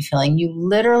wildebeest must be feeling. You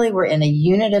literally were in a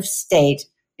unitive state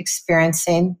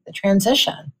experiencing the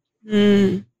transition,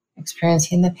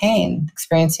 experiencing the pain,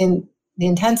 experiencing the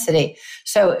intensity.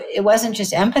 So it wasn't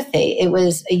just empathy. It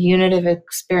was a unitive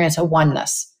experience, a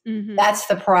oneness. Mm-hmm. That's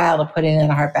the parallel to putting in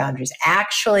the heart boundaries,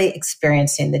 actually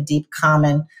experiencing the deep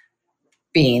common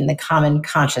being, the common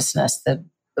consciousness.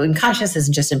 And consciousness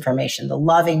isn't just information, the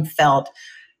loving felt,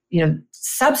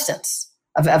 substance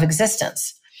of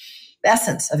existence, the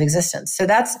essence of existence. So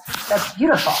that's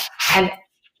beautiful. And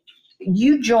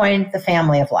you joined the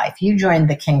family of life. You joined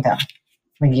the kingdom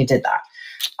when you did that.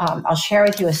 I'll share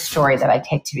with you a story that I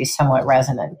take to be somewhat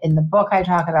resonant. In the book, I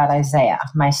talk about Isaiah,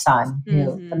 my son,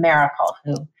 the miracle,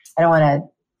 who I don't want to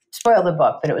spoil the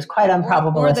book, but it was quite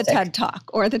unprobabilistic. Or the TED Talk.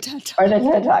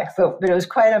 But it was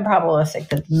quite unprobabilistic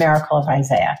that the miracle of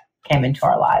Isaiah came into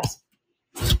our lives.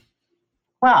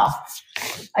 Well,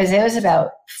 Isaiah was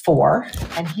about 4,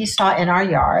 and he saw in our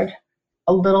yard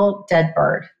a little dead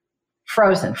bird,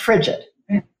 frozen, frigid.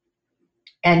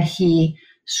 And he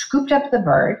scooped up the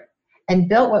bird and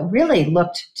built what really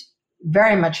looked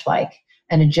very much like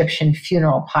an Egyptian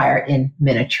funeral pyre in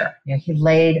miniature. He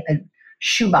laid a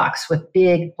shoebox with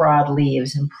big, broad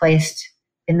leaves and placed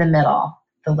in the middle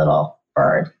the little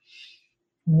bird,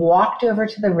 walked over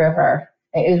to the river.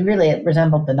 It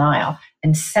resembled the Nile,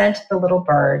 and sent the little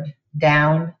bird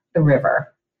down the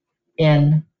river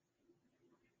in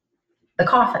the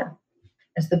coffin.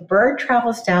 As the bird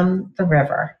travels down the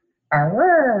river,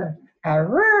 arr,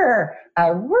 arr,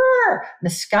 arr, the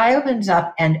sky opens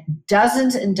up and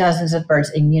dozens of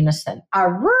birds in unison,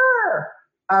 arr,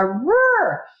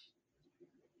 arr,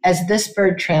 as this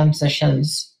bird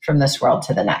transitions from this world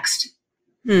to the next.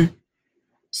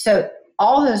 So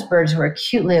all those birds were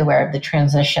acutely aware of the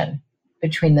transition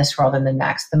between this world and the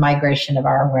next, the migration of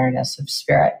our awareness of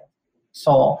spirit,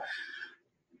 soul.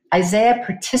 Isaiah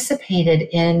participated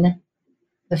in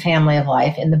the family of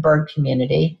life, in the bird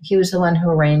community. He was the one who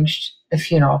arranged the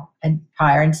funeral and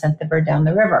pyre and sent the bird down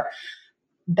the river.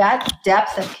 That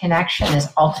depth of connection is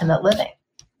ultimate living.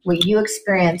 What you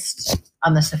experienced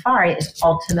on the safari is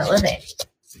ultimate living.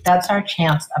 That's our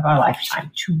chance of our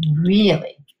lifetime to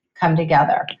really come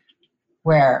together,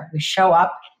 where we show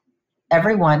up,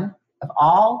 everyone of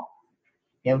all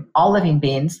living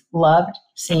beings, loved,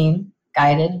 seen,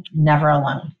 guided, never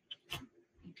alone.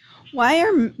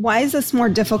 Why is this more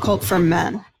difficult for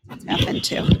men to tap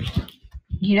into?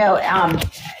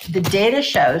 The data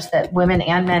shows that women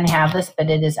and men have this, but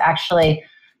it is actually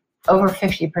over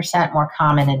 50% more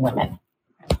common in women.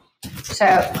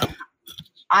 So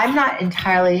I'm not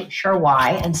entirely sure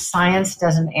why, and science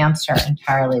doesn't answer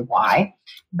entirely why,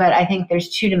 but I think there's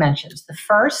 2 dimensions. The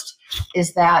first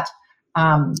is that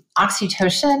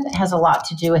oxytocin has a lot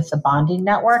to do with the bonding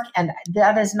network, and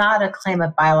that is not a claim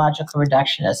of biological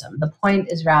reductionism. The point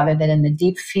is rather that in the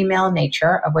deep female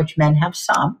nature, of which men have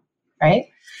some, right,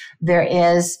 there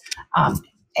is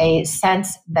a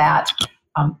sense that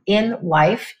in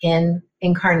life, in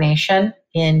incarnation,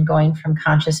 in going from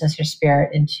consciousness or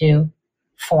spirit into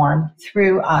form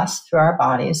through us, through our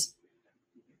bodies,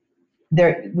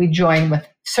 we join with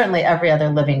certainly every other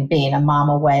living being, a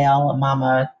mama whale, a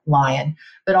mama lion,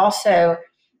 but also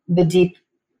the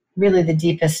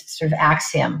deepest sort of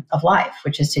axiom of life,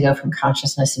 which is to go from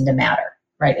consciousness into matter,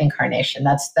 right? Incarnation.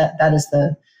 That is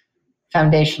the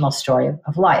foundational story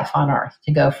of life on earth,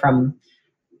 to go from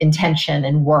intention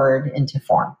and word into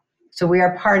form. So we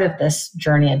are part of this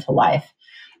journey into life.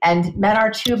 And men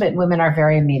are too, but women are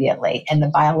very immediately. And the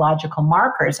biological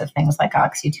markers of things like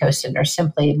oxytocin are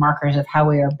simply markers of how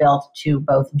we are built to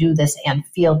both do this and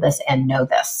feel this and know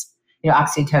this.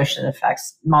 Oxytocin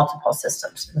affects multiple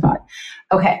systems in the body.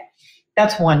 Okay,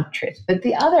 that's one truth. But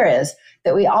the other is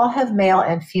that we all have male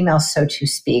and female, so to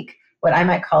speak, what I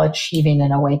might call achieving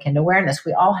an awakened awareness.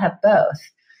 We all have both.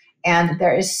 And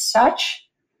there is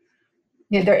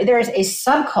there is a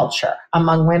subculture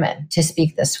among women to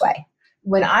speak this way.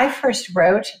 When I first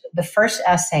wrote the first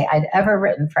essay I'd ever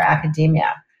written for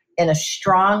academia in a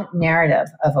strong narrative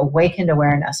of awakened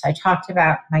awareness, I talked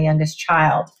about my youngest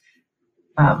child.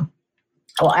 It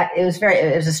was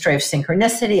a story of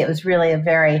synchronicity. It was really a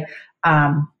very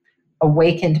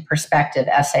awakened perspective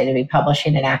essay to be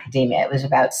publishing in academia. It was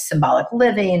about symbolic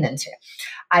living. And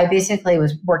I basically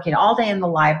was working all day in the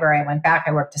library. I went back,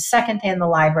 I worked a second day in the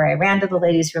library. I ran to the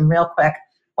ladies' room real quick,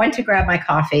 went to grab my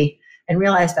coffee, and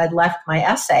realized I'd left my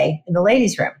essay in the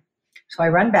ladies' room. So I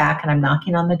run back and I'm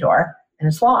knocking on the door and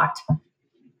it's locked. And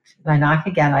I knock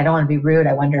again. I don't want to be rude.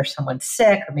 I wonder if someone's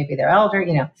sick or maybe they're elder,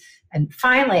 And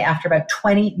finally, after about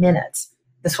 20 minutes,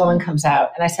 this woman comes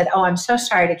out and I said, "Oh, I'm so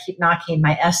sorry to keep knocking.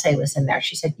 My essay was in there."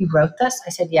 She said, "You wrote this?" I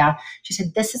said, "Yeah." She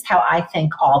said, "This is how I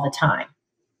think all the time."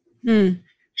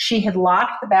 She had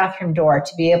locked the bathroom door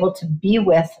to be able to be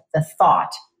with the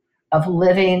thought of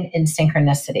living in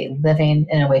synchronicity, living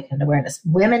in awakened awareness.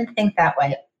 Women think that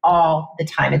way all the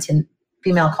time. It's in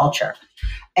female culture.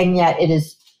 And yet it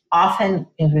is often,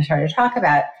 as we started to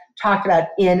talked about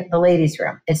in the ladies'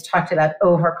 room. It's talked about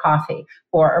over coffee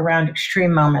or around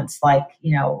extreme moments like,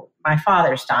 my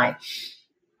father's dying.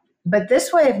 But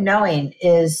this way of knowing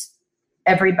is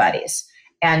everybody's.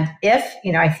 And if,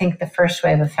 I think the first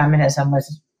wave of feminism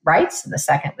was rights and the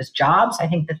second was jobs, I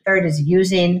think the third is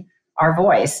using our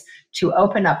voice to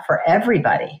open up for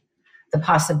everybody the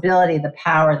possibility, the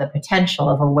power, the potential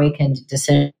of awakened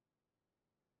decision.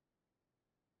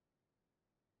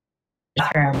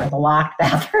 Bathroom or the locked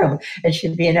bathroom. It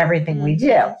should be in everything we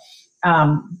do.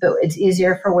 But it's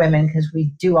easier for women because we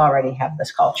do already have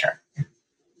this culture.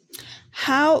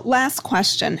 Last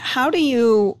question, how do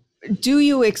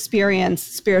you experience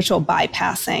spiritual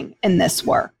bypassing in this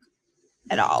work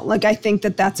at all? Like, I think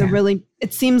that's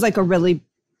it seems like a really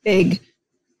big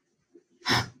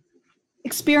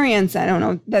experience. I don't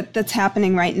know that's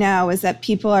happening right now is that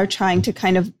people are trying to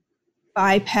kind of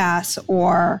bypass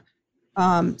or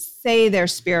say they're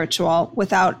spiritual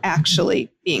without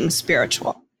actually being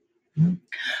spiritual.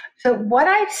 So what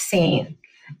I've seen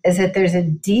is that there's a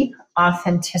deep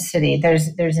authenticity. There's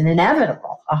an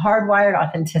inevitable, a hardwired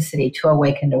authenticity to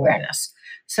awakened awareness.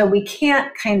 So we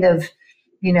can't kind of,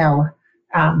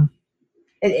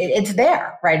 it's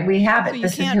there, right? We have it. So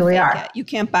this is who we are. You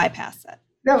can't bypass it.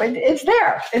 No, it's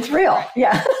there. It's real.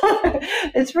 Yeah,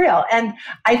 it's real. And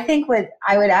I think what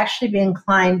I would actually be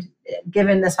inclined,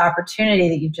 given this opportunity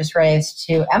that you've just raised,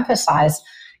 to emphasize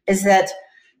is that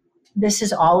this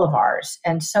is all of ours.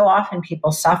 And so often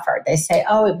people suffer. They say,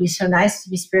 "Oh, it'd be so nice to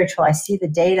be spiritual. I see the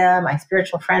data. My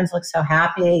spiritual friends look so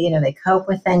happy. They cope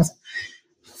with things."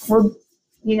 Well,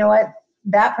 you know what?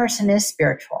 That person is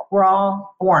spiritual. We're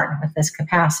all born with this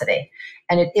capacity.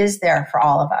 And it is there for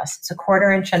all of us. It's a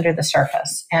quarter inch under the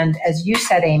surface. And as you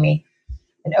said, Amy,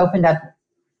 it opened up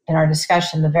in our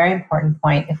discussion the very important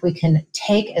point. If we can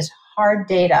take as hard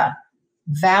data,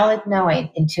 valid knowing,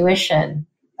 intuition,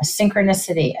 a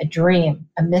synchronicity, a dream,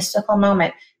 a mystical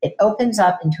moment, it opens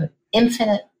up into an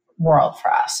infinite world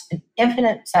for us, an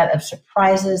infinite set of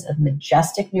surprises, of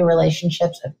majestic new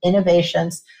relationships, of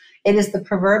innovations. It is the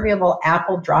proverbial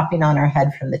apple dropping on our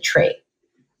head from the tree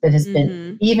that has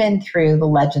been even through the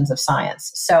legends of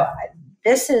science. So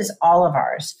this is all of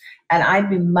ours. And I'd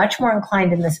be much more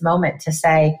inclined in this moment to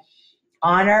say,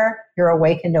 honor your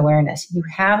awakened awareness. You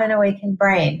have an awakened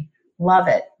brain. Love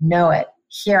it, know it,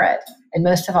 hear it, and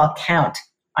most of all, count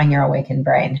on your awakened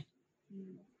brain.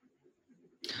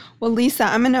 Well, Lisa,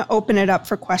 I'm going to open it up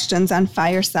for questions on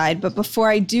Fireside. But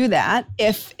before I do that,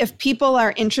 if people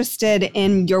are interested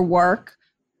in your work,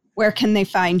 where can they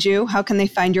find you? How can they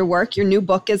find your work? Your new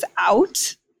book is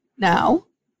out now.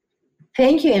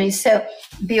 Thank you, Amy. So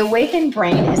The Awakened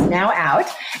Brain is now out,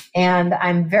 and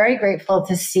I'm very grateful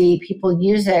to see people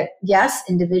use it, yes,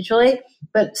 individually,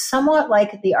 but somewhat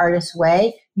like The Artist's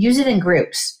Way, use it in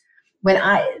groups.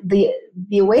 The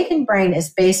Awakened Brain is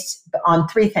based on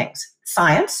three things: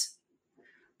 science,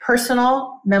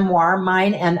 personal memoir,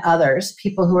 mine and others,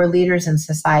 people who are leaders in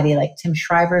society, like Tim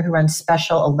Shriver, who runs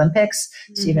Special Olympics,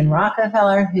 Stephen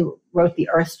Rockefeller, who wrote the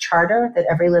Earth Charter, that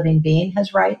every living being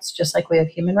has rights, just like we have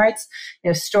human rights.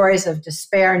 Stories of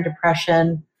despair and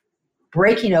depression,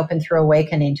 breaking open through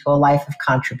awakening to a life of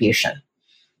contribution.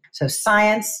 So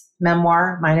science,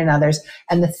 memoir, mine and others.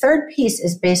 And the third piece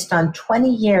is based on 20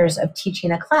 years of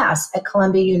teaching a class at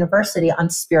Columbia University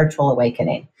on spiritual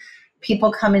awakening.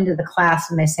 People come into the class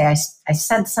and they say, I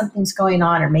sense something's going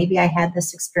on, or maybe I had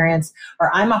this experience, or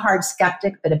I'm a hard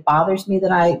skeptic, but it bothers me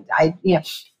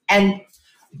that and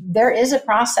there is a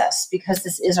process, because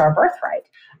this is our birthright,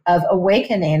 of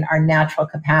awakening our natural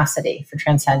capacity for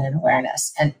transcendent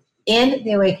awareness. And in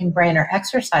The Awakened Brain are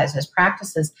exercises,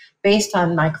 practices based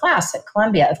on my class at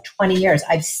Columbia of 20 years.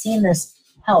 I've seen this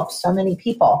help so many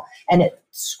people, and it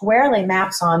squarely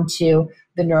maps onto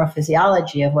the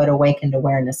neurophysiology of what awakened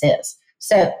awareness is.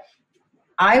 So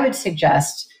I would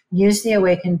suggest use the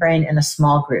awakened brain in a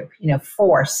small group,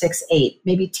 4, 6, 8,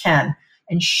 maybe 10,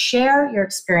 and share your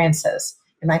experiences.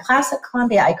 In my class at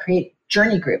Columbia, I create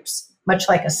journey groups, much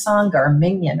like a Sangha or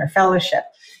Minyan or fellowship.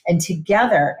 And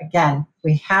together, again,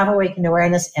 we have awakened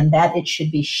awareness, and that it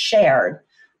should be shared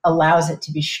allows it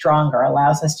to be stronger,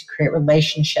 allows us to create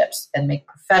relationships and make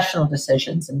professional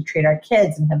decisions and treat our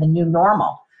kids and have a new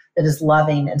normal that is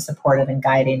loving and supportive and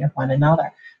guiding of one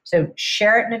another. So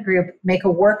share it in a group, make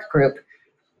a work group,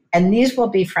 and these will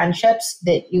be friendships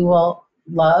that you will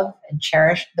love and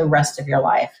cherish the rest of your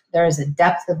life. There is a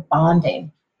depth of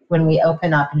bonding when we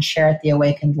open up and share at the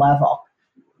awakened level,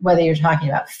 whether you're talking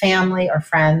about family or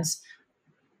friends.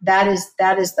 That is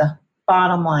the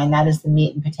bottom line. That is the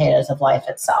meat and potatoes of life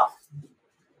itself.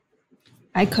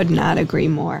 I could not agree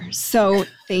more. So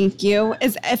thank you.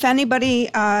 If anybody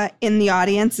in the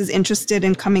audience is interested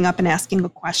in coming up and asking a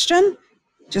question,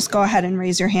 just go ahead and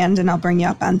raise your hand and I'll bring you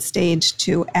up on stage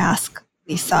to ask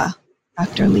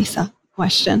Dr. Lisa, a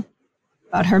question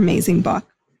about her amazing book.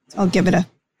 So I'll give it a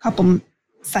couple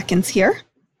seconds here.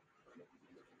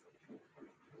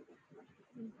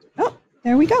 Oh,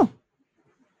 there we go.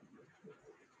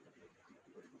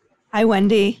 Hi,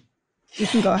 Wendy. You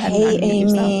can go ahead and unmute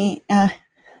Amy.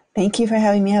 Thank you for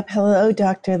having me up. Hello,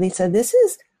 Dr. Lisa. This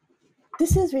is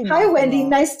remarkable. Hi, Wendy.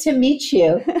 Nice to meet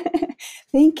you.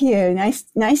 Thank you.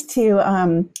 Nice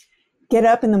to get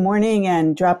up in the morning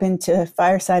and drop into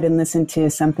Fireside and listen to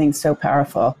something so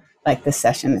powerful like this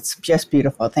session. It's just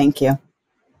beautiful. Thank you.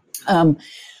 I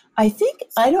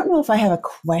don't know if I have a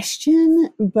question,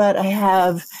 but I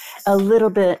have a little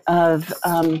bit of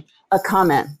a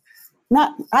comment.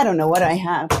 I don't know what I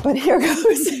have, but here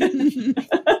goes.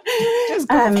 Just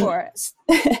go for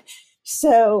it.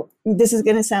 So this is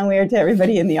going to sound weird to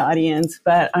everybody in the audience,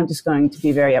 but I'm just going to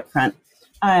be very upfront.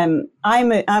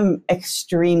 I'm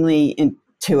extremely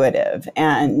intuitive,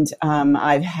 and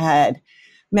I've had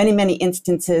many, many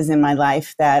instances in my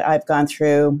life that I've gone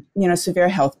through, severe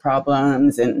health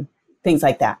problems and things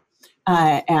like that,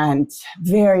 and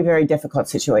very, very difficult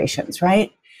situations,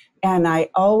 right? And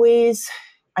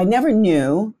I never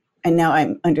knew, and now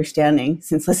I'm understanding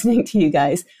since listening to you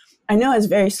guys, I know I was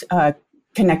very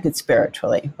connected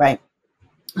spiritually, right?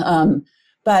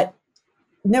 But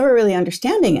never really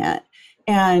understanding it.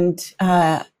 And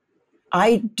I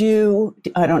don't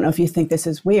know if you think this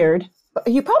is weird, but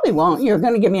you probably won't. You're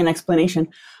going to give me an explanation.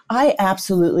 I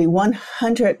absolutely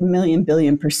 100 million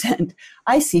billion %,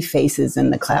 I see faces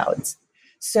in the clouds.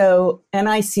 So, and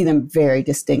I see them very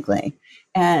distinctly.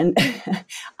 And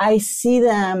I see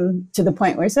them to the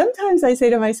point where sometimes I say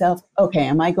to myself, okay,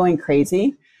 am I going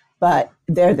crazy? But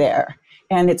they're there.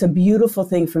 And it's a beautiful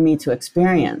thing for me to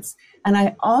experience. And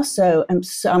I also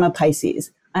I'm a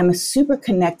Pisces. I'm super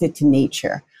connected to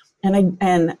nature.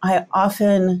 And I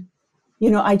often,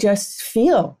 I just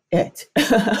feel it.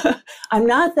 I'm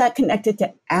not that connected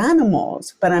to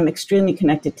animals, but I'm extremely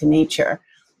connected to nature.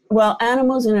 Well,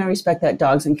 animals, I respect that,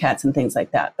 dogs and cats and things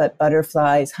like that, but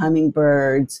butterflies,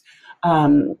 hummingbirds,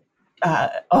 oh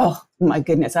my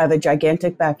goodness, I have a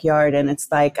gigantic backyard, and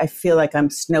it's like I feel like I'm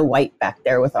Snow White back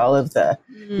there with all of the,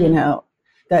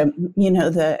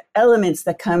 the elements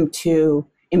that come to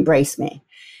embrace me.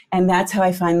 And that's how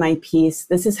I find my peace.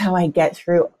 This is how I get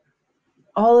through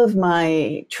all of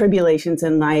my tribulations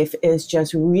in life, is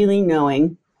just really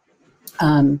knowing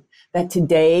that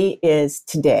today is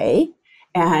today.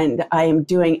 And I am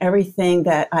doing everything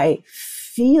that I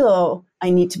feel I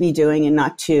need to be doing, and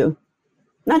not to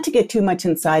get too much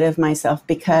inside of myself,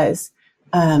 because,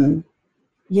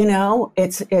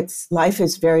 it's life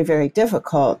is very, very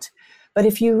difficult. But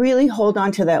if you really hold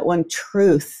on to that one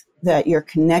truth that you're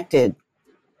connected,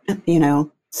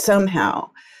 somehow,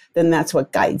 then that's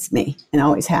what guides me and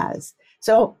always has.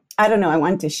 So I don't know. I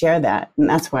wanted to share that, and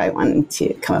that's why I wanted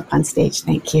to come up on stage.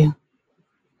 Thank you.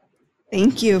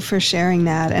 Thank you for sharing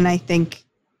that. And I think,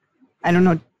 I don't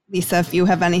know, Lisa, if you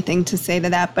have anything to say to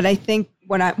that, but I think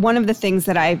one of the things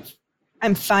that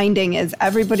I'm finding is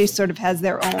everybody sort of has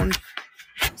their own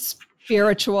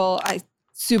spiritual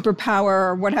superpower,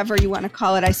 or whatever you want to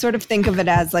call it. I sort of think of it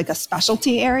as like a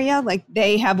specialty area. Like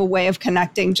they have a way of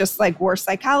connecting, just like we're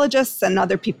psychologists and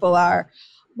other people are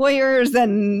lawyers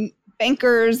and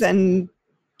bankers and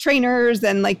trainers,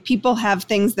 and like people have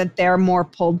things that they're more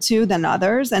pulled to than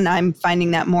others. And I'm finding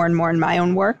that more and more in my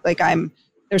own work. Like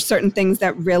there's certain things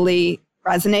that really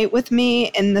resonate with me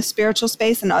in the spiritual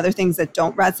space, and other things that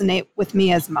don't resonate with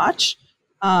me as much.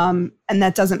 And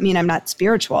that doesn't mean I'm not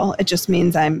spiritual. It just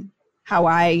means how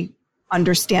I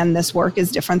understand this work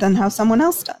is different than how someone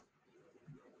else does.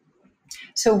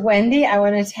 So, Wendy, I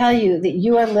want to tell you that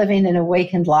you are living an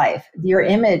awakened life. Your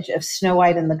image of Snow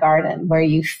White in the garden, where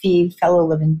you feed fellow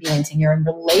living beings and you're in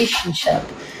relationship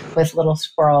with little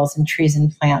squirrels and trees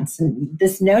and plants. And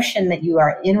this notion that you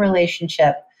are in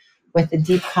relationship with the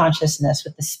deep consciousness,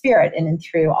 with the spirit in and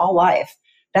through all life,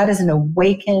 that is an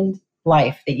awakened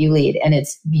life that you lead. And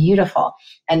it's beautiful.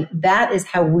 And that is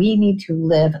how we need to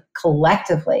live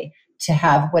collectively to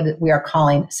have what we are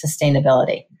calling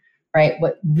sustainability, right?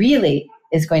 What really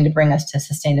is going to bring us to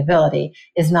sustainability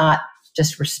is not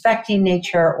just respecting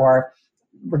nature or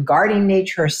regarding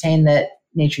nature or saying that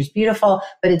nature's beautiful,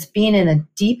 but it's being in a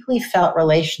deeply felt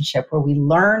relationship where we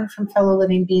learn from fellow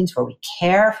living beings, where we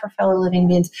care for fellow living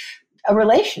beings, a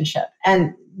relationship.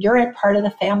 And you're a part of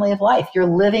the family of life. You're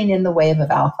living in the wave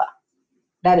of alpha.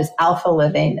 That is alpha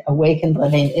living, awakened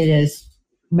living. It is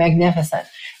magnificent.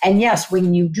 And yes,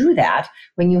 when you do that,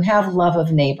 when you have love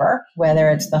of neighbor, whether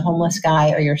it's the homeless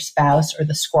guy or your spouse or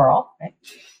the squirrel, right,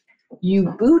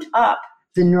 you boot up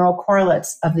the neural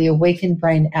correlates of the awakened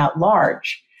brain at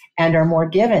large and are more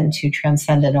given to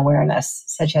transcendent awareness,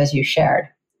 such as you shared.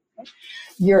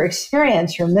 Your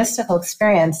experience, your mystical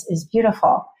experience is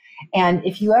beautiful. And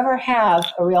if you ever have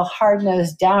a real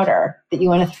hard-nosed doubter that you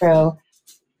want to throw,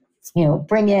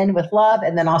 bring in with love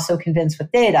and then also convince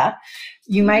with data,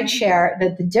 you might share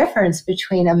that the difference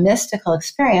between a mystical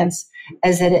experience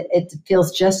is that it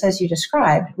feels just as you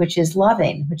described, which is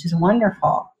loving, which is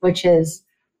wonderful, which is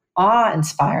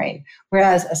awe-inspiring,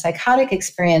 whereas a psychotic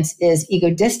experience is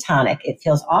ego-dystonic. It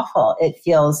feels awful. It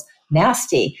feels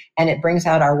nasty, and it brings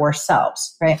out our worst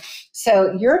selves, right?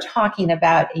 So you're talking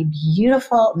about a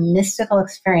beautiful mystical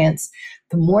experience.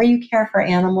 The more you care for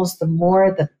animals, the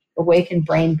more the awakened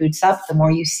brain boots up, the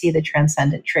more you see the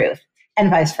transcendent truth, and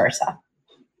vice versa.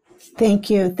 Thank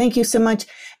you. Thank you so much.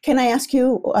 Can I ask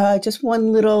you just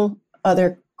one little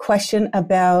other question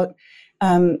about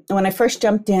when I first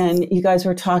jumped in, you guys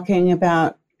were talking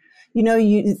about,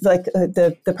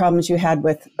 the problems you had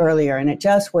with earlier, and it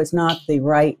just was not the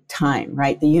right time,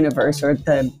 right? The universe or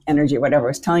the energy or whatever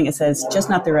was telling us it's just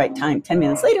not the right time. 10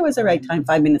 minutes later was the right time.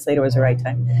 5 minutes later was the right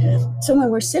time. So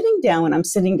when I'm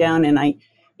sitting down and I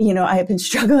have been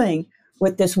struggling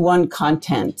with this one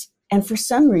content, and for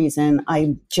some reason,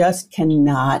 I just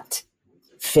cannot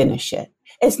finish it.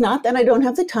 It's not that I don't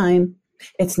have the time.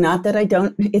 It's not that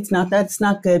it's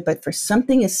not good, but for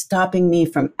something is stopping me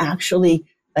from actually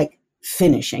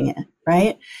finishing it,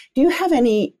 right? Do you have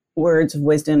any words of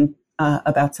wisdom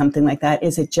about something like that?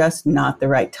 Is it just not the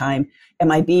right time?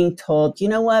 Am I being told, you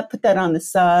know what, put that on the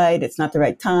side. It's not the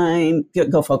right time.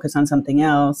 Go focus on something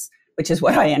else, which is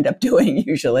what I end up doing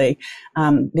usually,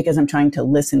 because I'm trying to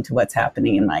listen to what's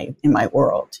happening in my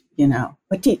world.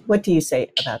 What do you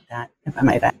say about that? If I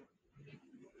might ask.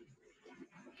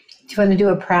 Do you want to do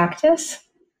a practice?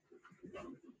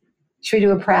 Should we do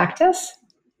a practice?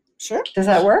 Sure. Does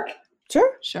that work?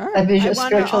 Sure. A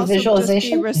spiritual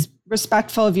visualization. Just be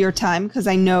respectful of your time because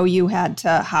I know you had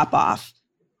to hop off.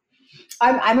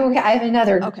 I'm okay. I have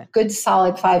another good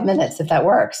solid 5 minutes if that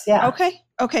works. Yeah.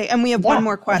 Okay. And we have one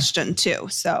more question too.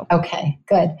 So. Okay.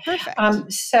 Good.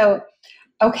 Perfect. So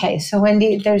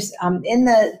Wendy, there's in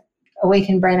the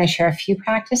Awakened Brain, I share a few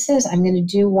practices. I'm going to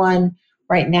do one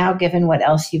right now, given what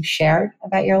else you've shared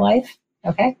about your life.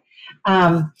 Okay.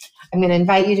 I'm going to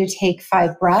invite you to take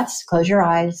 5 breaths, close your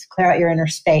eyes, clear out your inner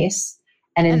space,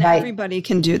 and invite. And everybody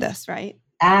can do this, right?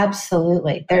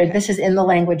 Absolutely. This is in the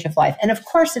language of life. And of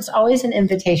course, it's always an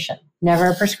invitation, never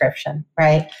a prescription,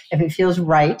 right? If it feels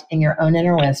right in your own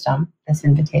inner wisdom, this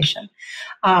invitation.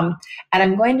 And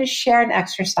I'm going to share an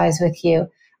exercise with you,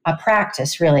 a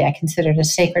practice, really, I consider it a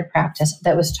sacred practice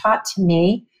that was taught to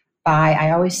me by, I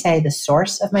always say, the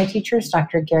source of my teachers,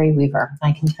 Dr. Gary Weaver.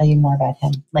 I can tell you more about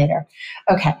him later.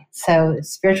 Okay, so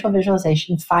spiritual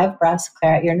visualization, 5 breaths,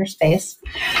 clear out your inner space.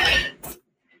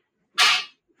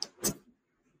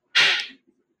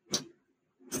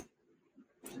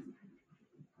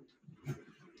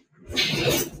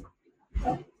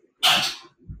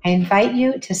 I invite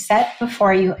you to set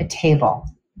before you a table.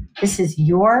 This is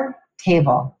your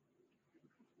table.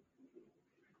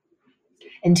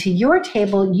 And to your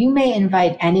table, you may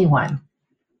invite anyone,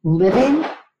 living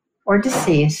or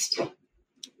deceased,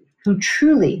 who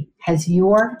truly has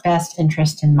your best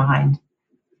interest in mind.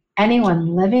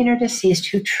 Anyone living or deceased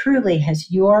who truly has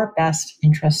your best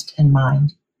interest in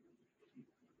mind.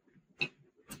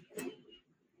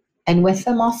 And with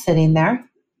them all sitting there,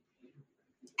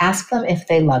 ask them if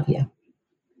they love you.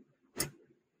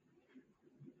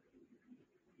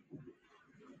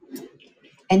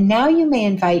 And now you may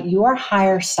invite your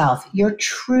higher self, your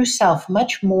true self,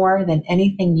 much more than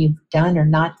anything you've done or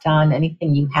not done,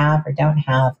 anything you have or don't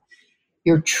have.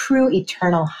 your true,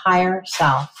 eternal, higher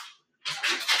self,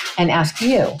 and ask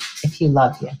you if he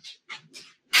loves you.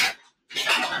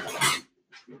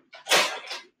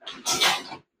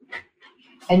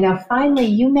 And now finally,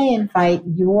 you may invite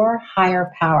your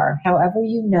higher power, however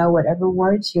you know, whatever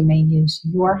words you may use,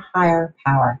 your higher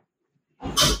power.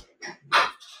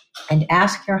 And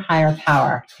ask your higher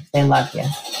power if they love you.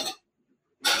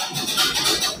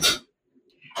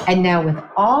 And now with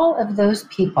all of those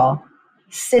people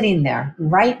sitting there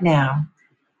right now,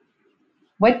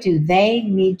 what do they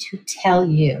need to tell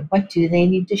you? What do they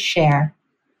need to share?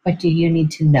 What do you need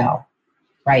to know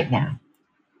right now?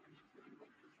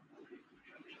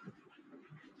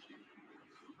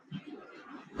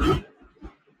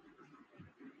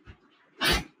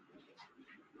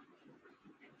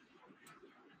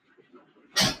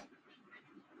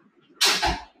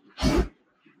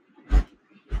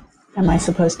 Am I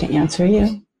supposed to answer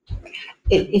you?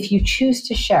 If you choose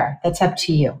to share, that's up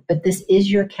to you. But this is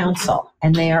your counsel,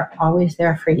 and they are always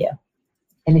there for you.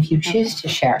 And if you choose to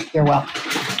share, you're welcome.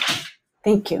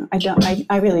 Thank you.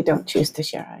 I really don't choose to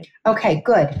share. Okay,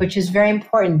 good. Which is very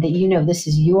important that you know this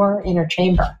is your inner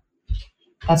chamber.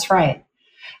 That's right.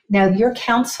 Now, your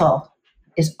counsel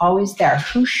is always there.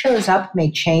 Who shows up may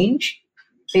change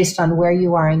based on where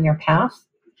you are in your path,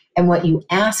 and what you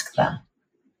ask them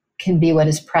can be what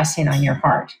is pressing on your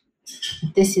heart.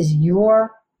 This is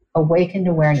your awakened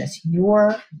awareness,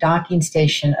 your docking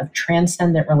station of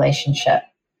transcendent relationship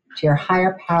to your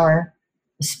higher power,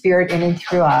 the spirit in and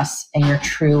through us, and your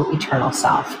true eternal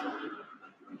self.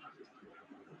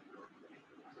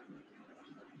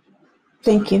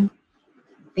 Thank you.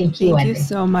 Thank you, Wendy. Thank you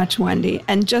so much, Wendy.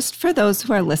 And just for those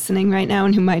who are listening right now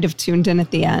and who might have tuned in at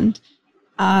the end,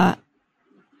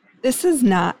 this is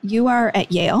not, you are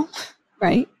at Yale,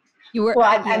 right? You were. Well,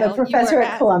 I'm a professor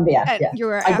at Columbia.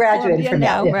 I graduated from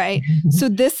now, Yale. right? So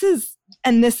this is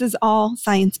all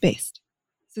science-based.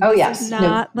 So this is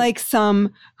not like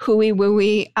some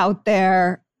hooey-wooey out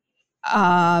there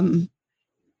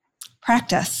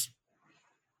practice.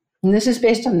 And this is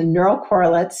based on the neural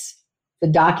correlates, the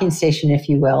docking station, if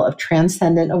you will, of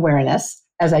transcendent awareness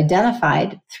as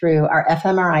identified through our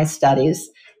fMRI studies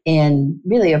in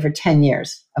really over 10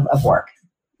 years of work.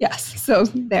 Yes. So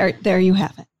there you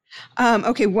have it.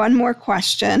 Okay, one more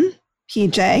question,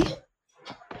 PJ.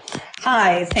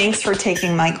 Hi, thanks for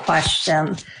taking my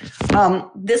question.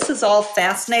 This is all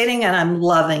fascinating and I'm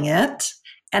loving it.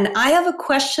 And I have a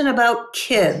question about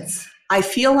kids. I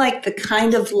feel like the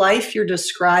kind of life you're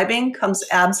describing comes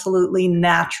absolutely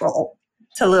natural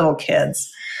to little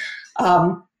kids.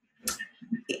 And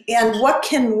what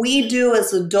can we do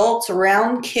as adults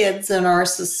around kids in our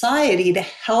society to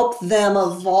help them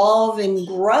evolve and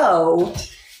grow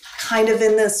kind of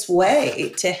in this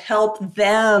way, to help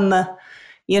them,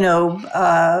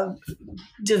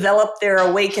 develop their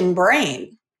awakened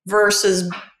brain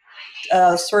versus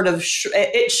sort of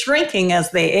shrinking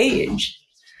as they age?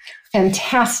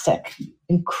 Fantastic.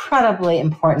 Incredibly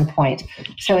important point.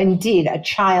 So indeed, a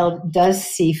child does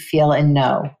see, feel, and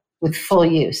know with full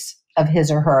use of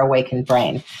his or her awakened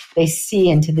brain. They see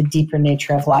into the deeper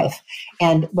nature of life.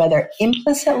 And whether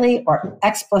implicitly or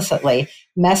explicitly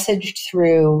messaged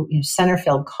through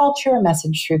center-field culture,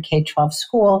 messaged through K-12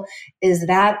 school, is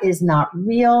not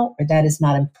real, or that is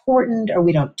not important, or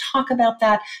we don't talk about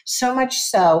that, so much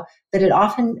so that it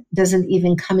often doesn't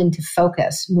even come into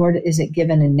focus, nor is it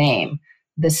given a name,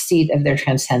 the seat of their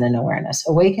transcendent awareness.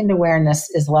 Awakened awareness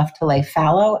is left to lay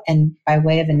fallow, and by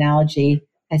way of analogy,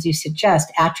 as you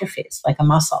suggest, atrophies like a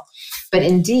muscle. But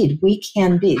indeed, we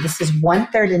can be. This is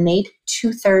 1/3 innate,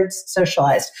 2/3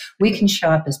 socialized. We can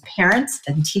show up as parents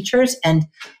and teachers and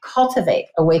cultivate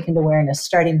awakened awareness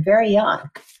starting very young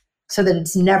so that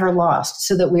it's never lost,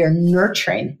 so that we are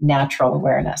nurturing natural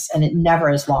awareness and it never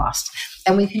is lost.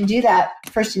 And we can do that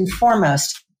first and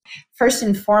foremost. First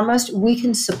and foremost, we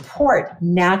can support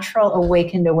natural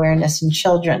awakened awareness in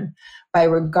children by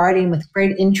regarding with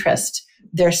great interest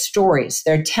their stories,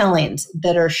 their tellings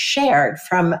that are shared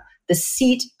from the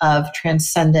seat of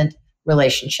transcendent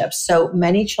relationships. So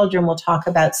many children will talk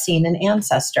about seeing an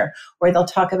ancestor, or they'll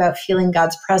talk about feeling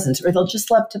God's presence, or they'll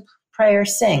just love to pray or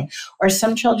sing. Or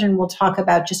some children will talk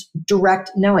about just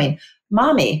direct knowing.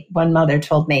 Mommy, one mother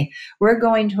told me, we're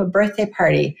going to a birthday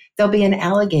party. There'll be an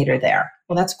alligator there.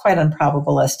 Well, that's quite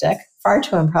unprobabilistic, far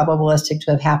too unprobabilistic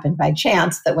to have happened by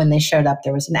chance that when they showed up,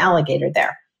 there was an alligator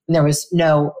there. And there was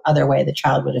no other way the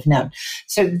child would have known.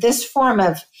 So this form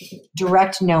of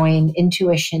direct knowing,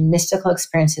 intuition, mystical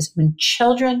experiences, when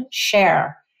children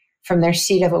share from their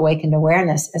seat of awakened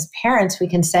awareness, as parents, we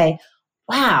can say,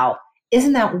 wow,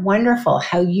 Isn't that wonderful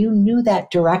how you knew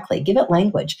that directly? Give it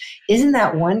language. Isn't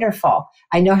that wonderful?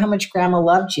 I know how much grandma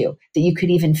loved you, that you could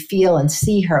even feel and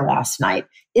see her last night.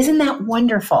 Isn't that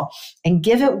wonderful? And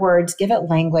give it words, give it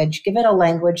language, give it a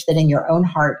language that in your own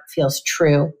heart feels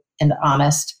true and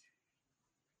honest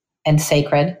and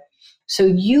sacred. So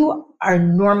you are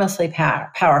enormously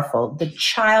powerful. The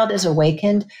child is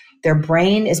awakened. Their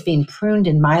brain is being pruned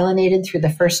and myelinated through the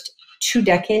first 2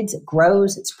 decades. It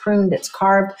grows, it's pruned, it's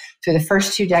carved through the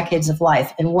first 2 decades of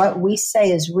life. And what we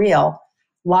say is real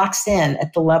locks in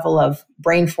at the level of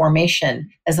brain formation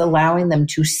as allowing them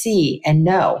to see and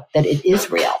know that it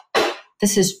is real.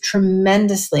 This is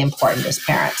tremendously important as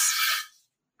parents.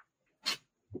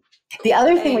 The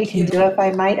other thing we can do, if I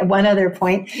might, one other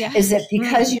point, is that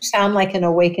because you sound like an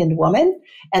awakened woman,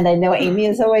 and I know Amy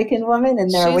is an awakened woman, and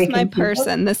they're awakened my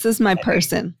person. People. This is my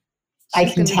person. I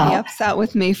can tell. Be upset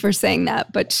with me for saying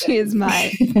that, but she is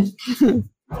my,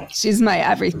 she's my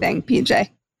everything,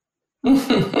 PJ.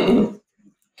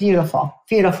 Beautiful,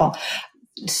 beautiful.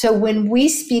 So when we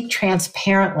speak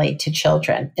transparently to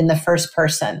children in the first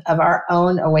person of our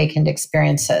own awakened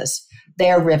experiences, they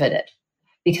are riveted.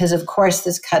 Because, of course,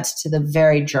 this cuts to the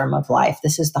very germ of life.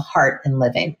 This is the heart in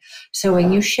living. So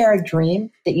when you share a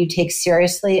dream that you take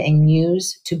seriously and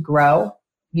use to grow,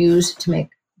 use to make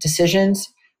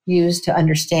decisions, use to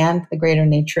understand the greater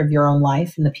nature of your own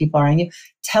life and the people around you,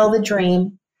 tell the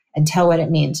dream and tell what it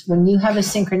means. When you have a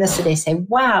synchronicity, say,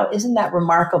 wow, isn't that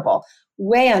remarkable?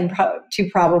 Way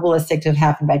too probabilistic to have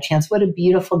happened by chance. What a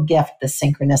beautiful gift, this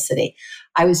synchronicity.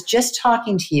 I was just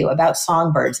talking to you about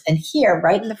songbirds, and here,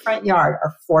 right in the front yard,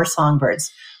 are 4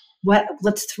 songbirds.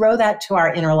 Let's throw that to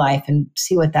our inner life and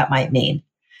see what that might mean.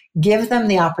 Give them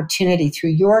the opportunity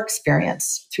through your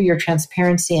experience, through your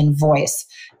transparency and voice,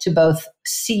 to both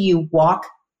see you walk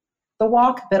the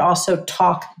walk, but also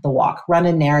talk the walk. Run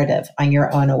a narrative on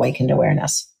your own awakened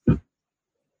awareness.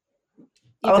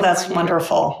 That's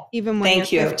wonderful. Even when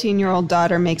your 15-year-old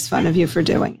daughter makes fun of you for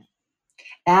doing it.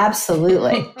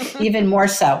 Absolutely. Even more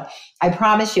so. I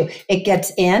promise you, it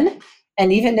gets in.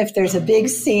 And even if there's a big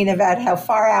scene about how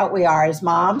far out we are as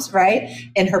moms, right?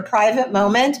 In her private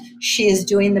moment, she is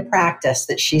doing the practice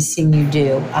that she's seen you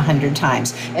do 100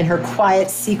 times. In her quiet,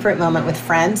 secret moment with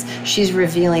friends, she's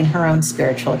revealing her own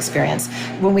spiritual experience.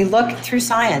 When we look through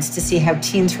science to see how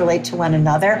teens relate to one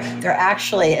another, they're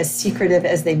actually, as secretive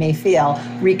as they may feel,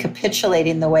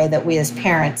 recapitulating the way that we as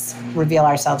parents reveal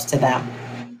ourselves to them.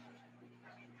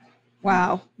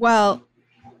 Wow. Well,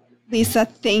 Lisa,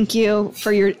 thank you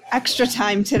for your extra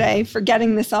time today, for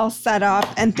getting this all set up.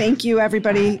 And thank you,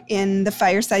 everybody in the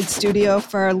Fireside Studio,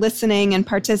 for listening and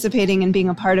participating and being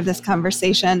a part of this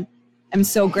conversation. I'm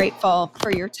so grateful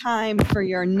for your time, for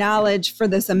your knowledge, for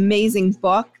this amazing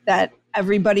book that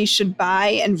everybody should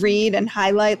buy and read and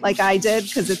highlight like I did,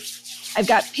 because I've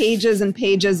got pages and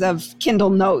pages of Kindle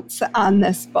notes on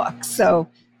this book. So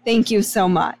thank you so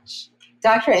much.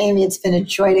 Dr. Amy, it's been a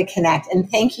joy to connect, and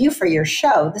thank you for your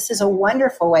show. This is a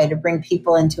wonderful way to bring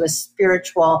people into a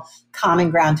spiritual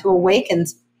common ground to awaken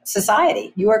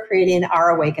society. You are creating our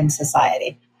awakened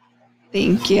society.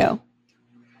 Thank you.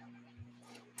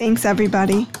 Thanks,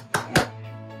 everybody.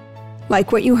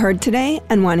 Like what you heard today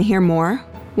and want to hear more?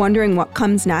 Wondering what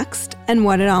comes next and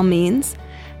what it all means?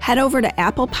 Head over to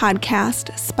Apple Podcast,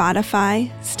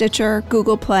 Spotify, Stitcher,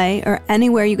 Google Play, or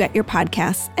anywhere you get your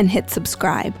podcasts and hit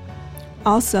subscribe.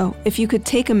 Also, if you could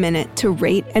take a minute to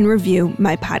rate and review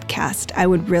my podcast, I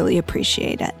would really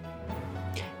appreciate it.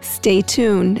 Stay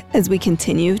tuned as we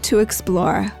continue to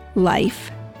explore life,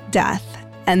 death,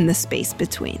 and the space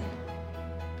between.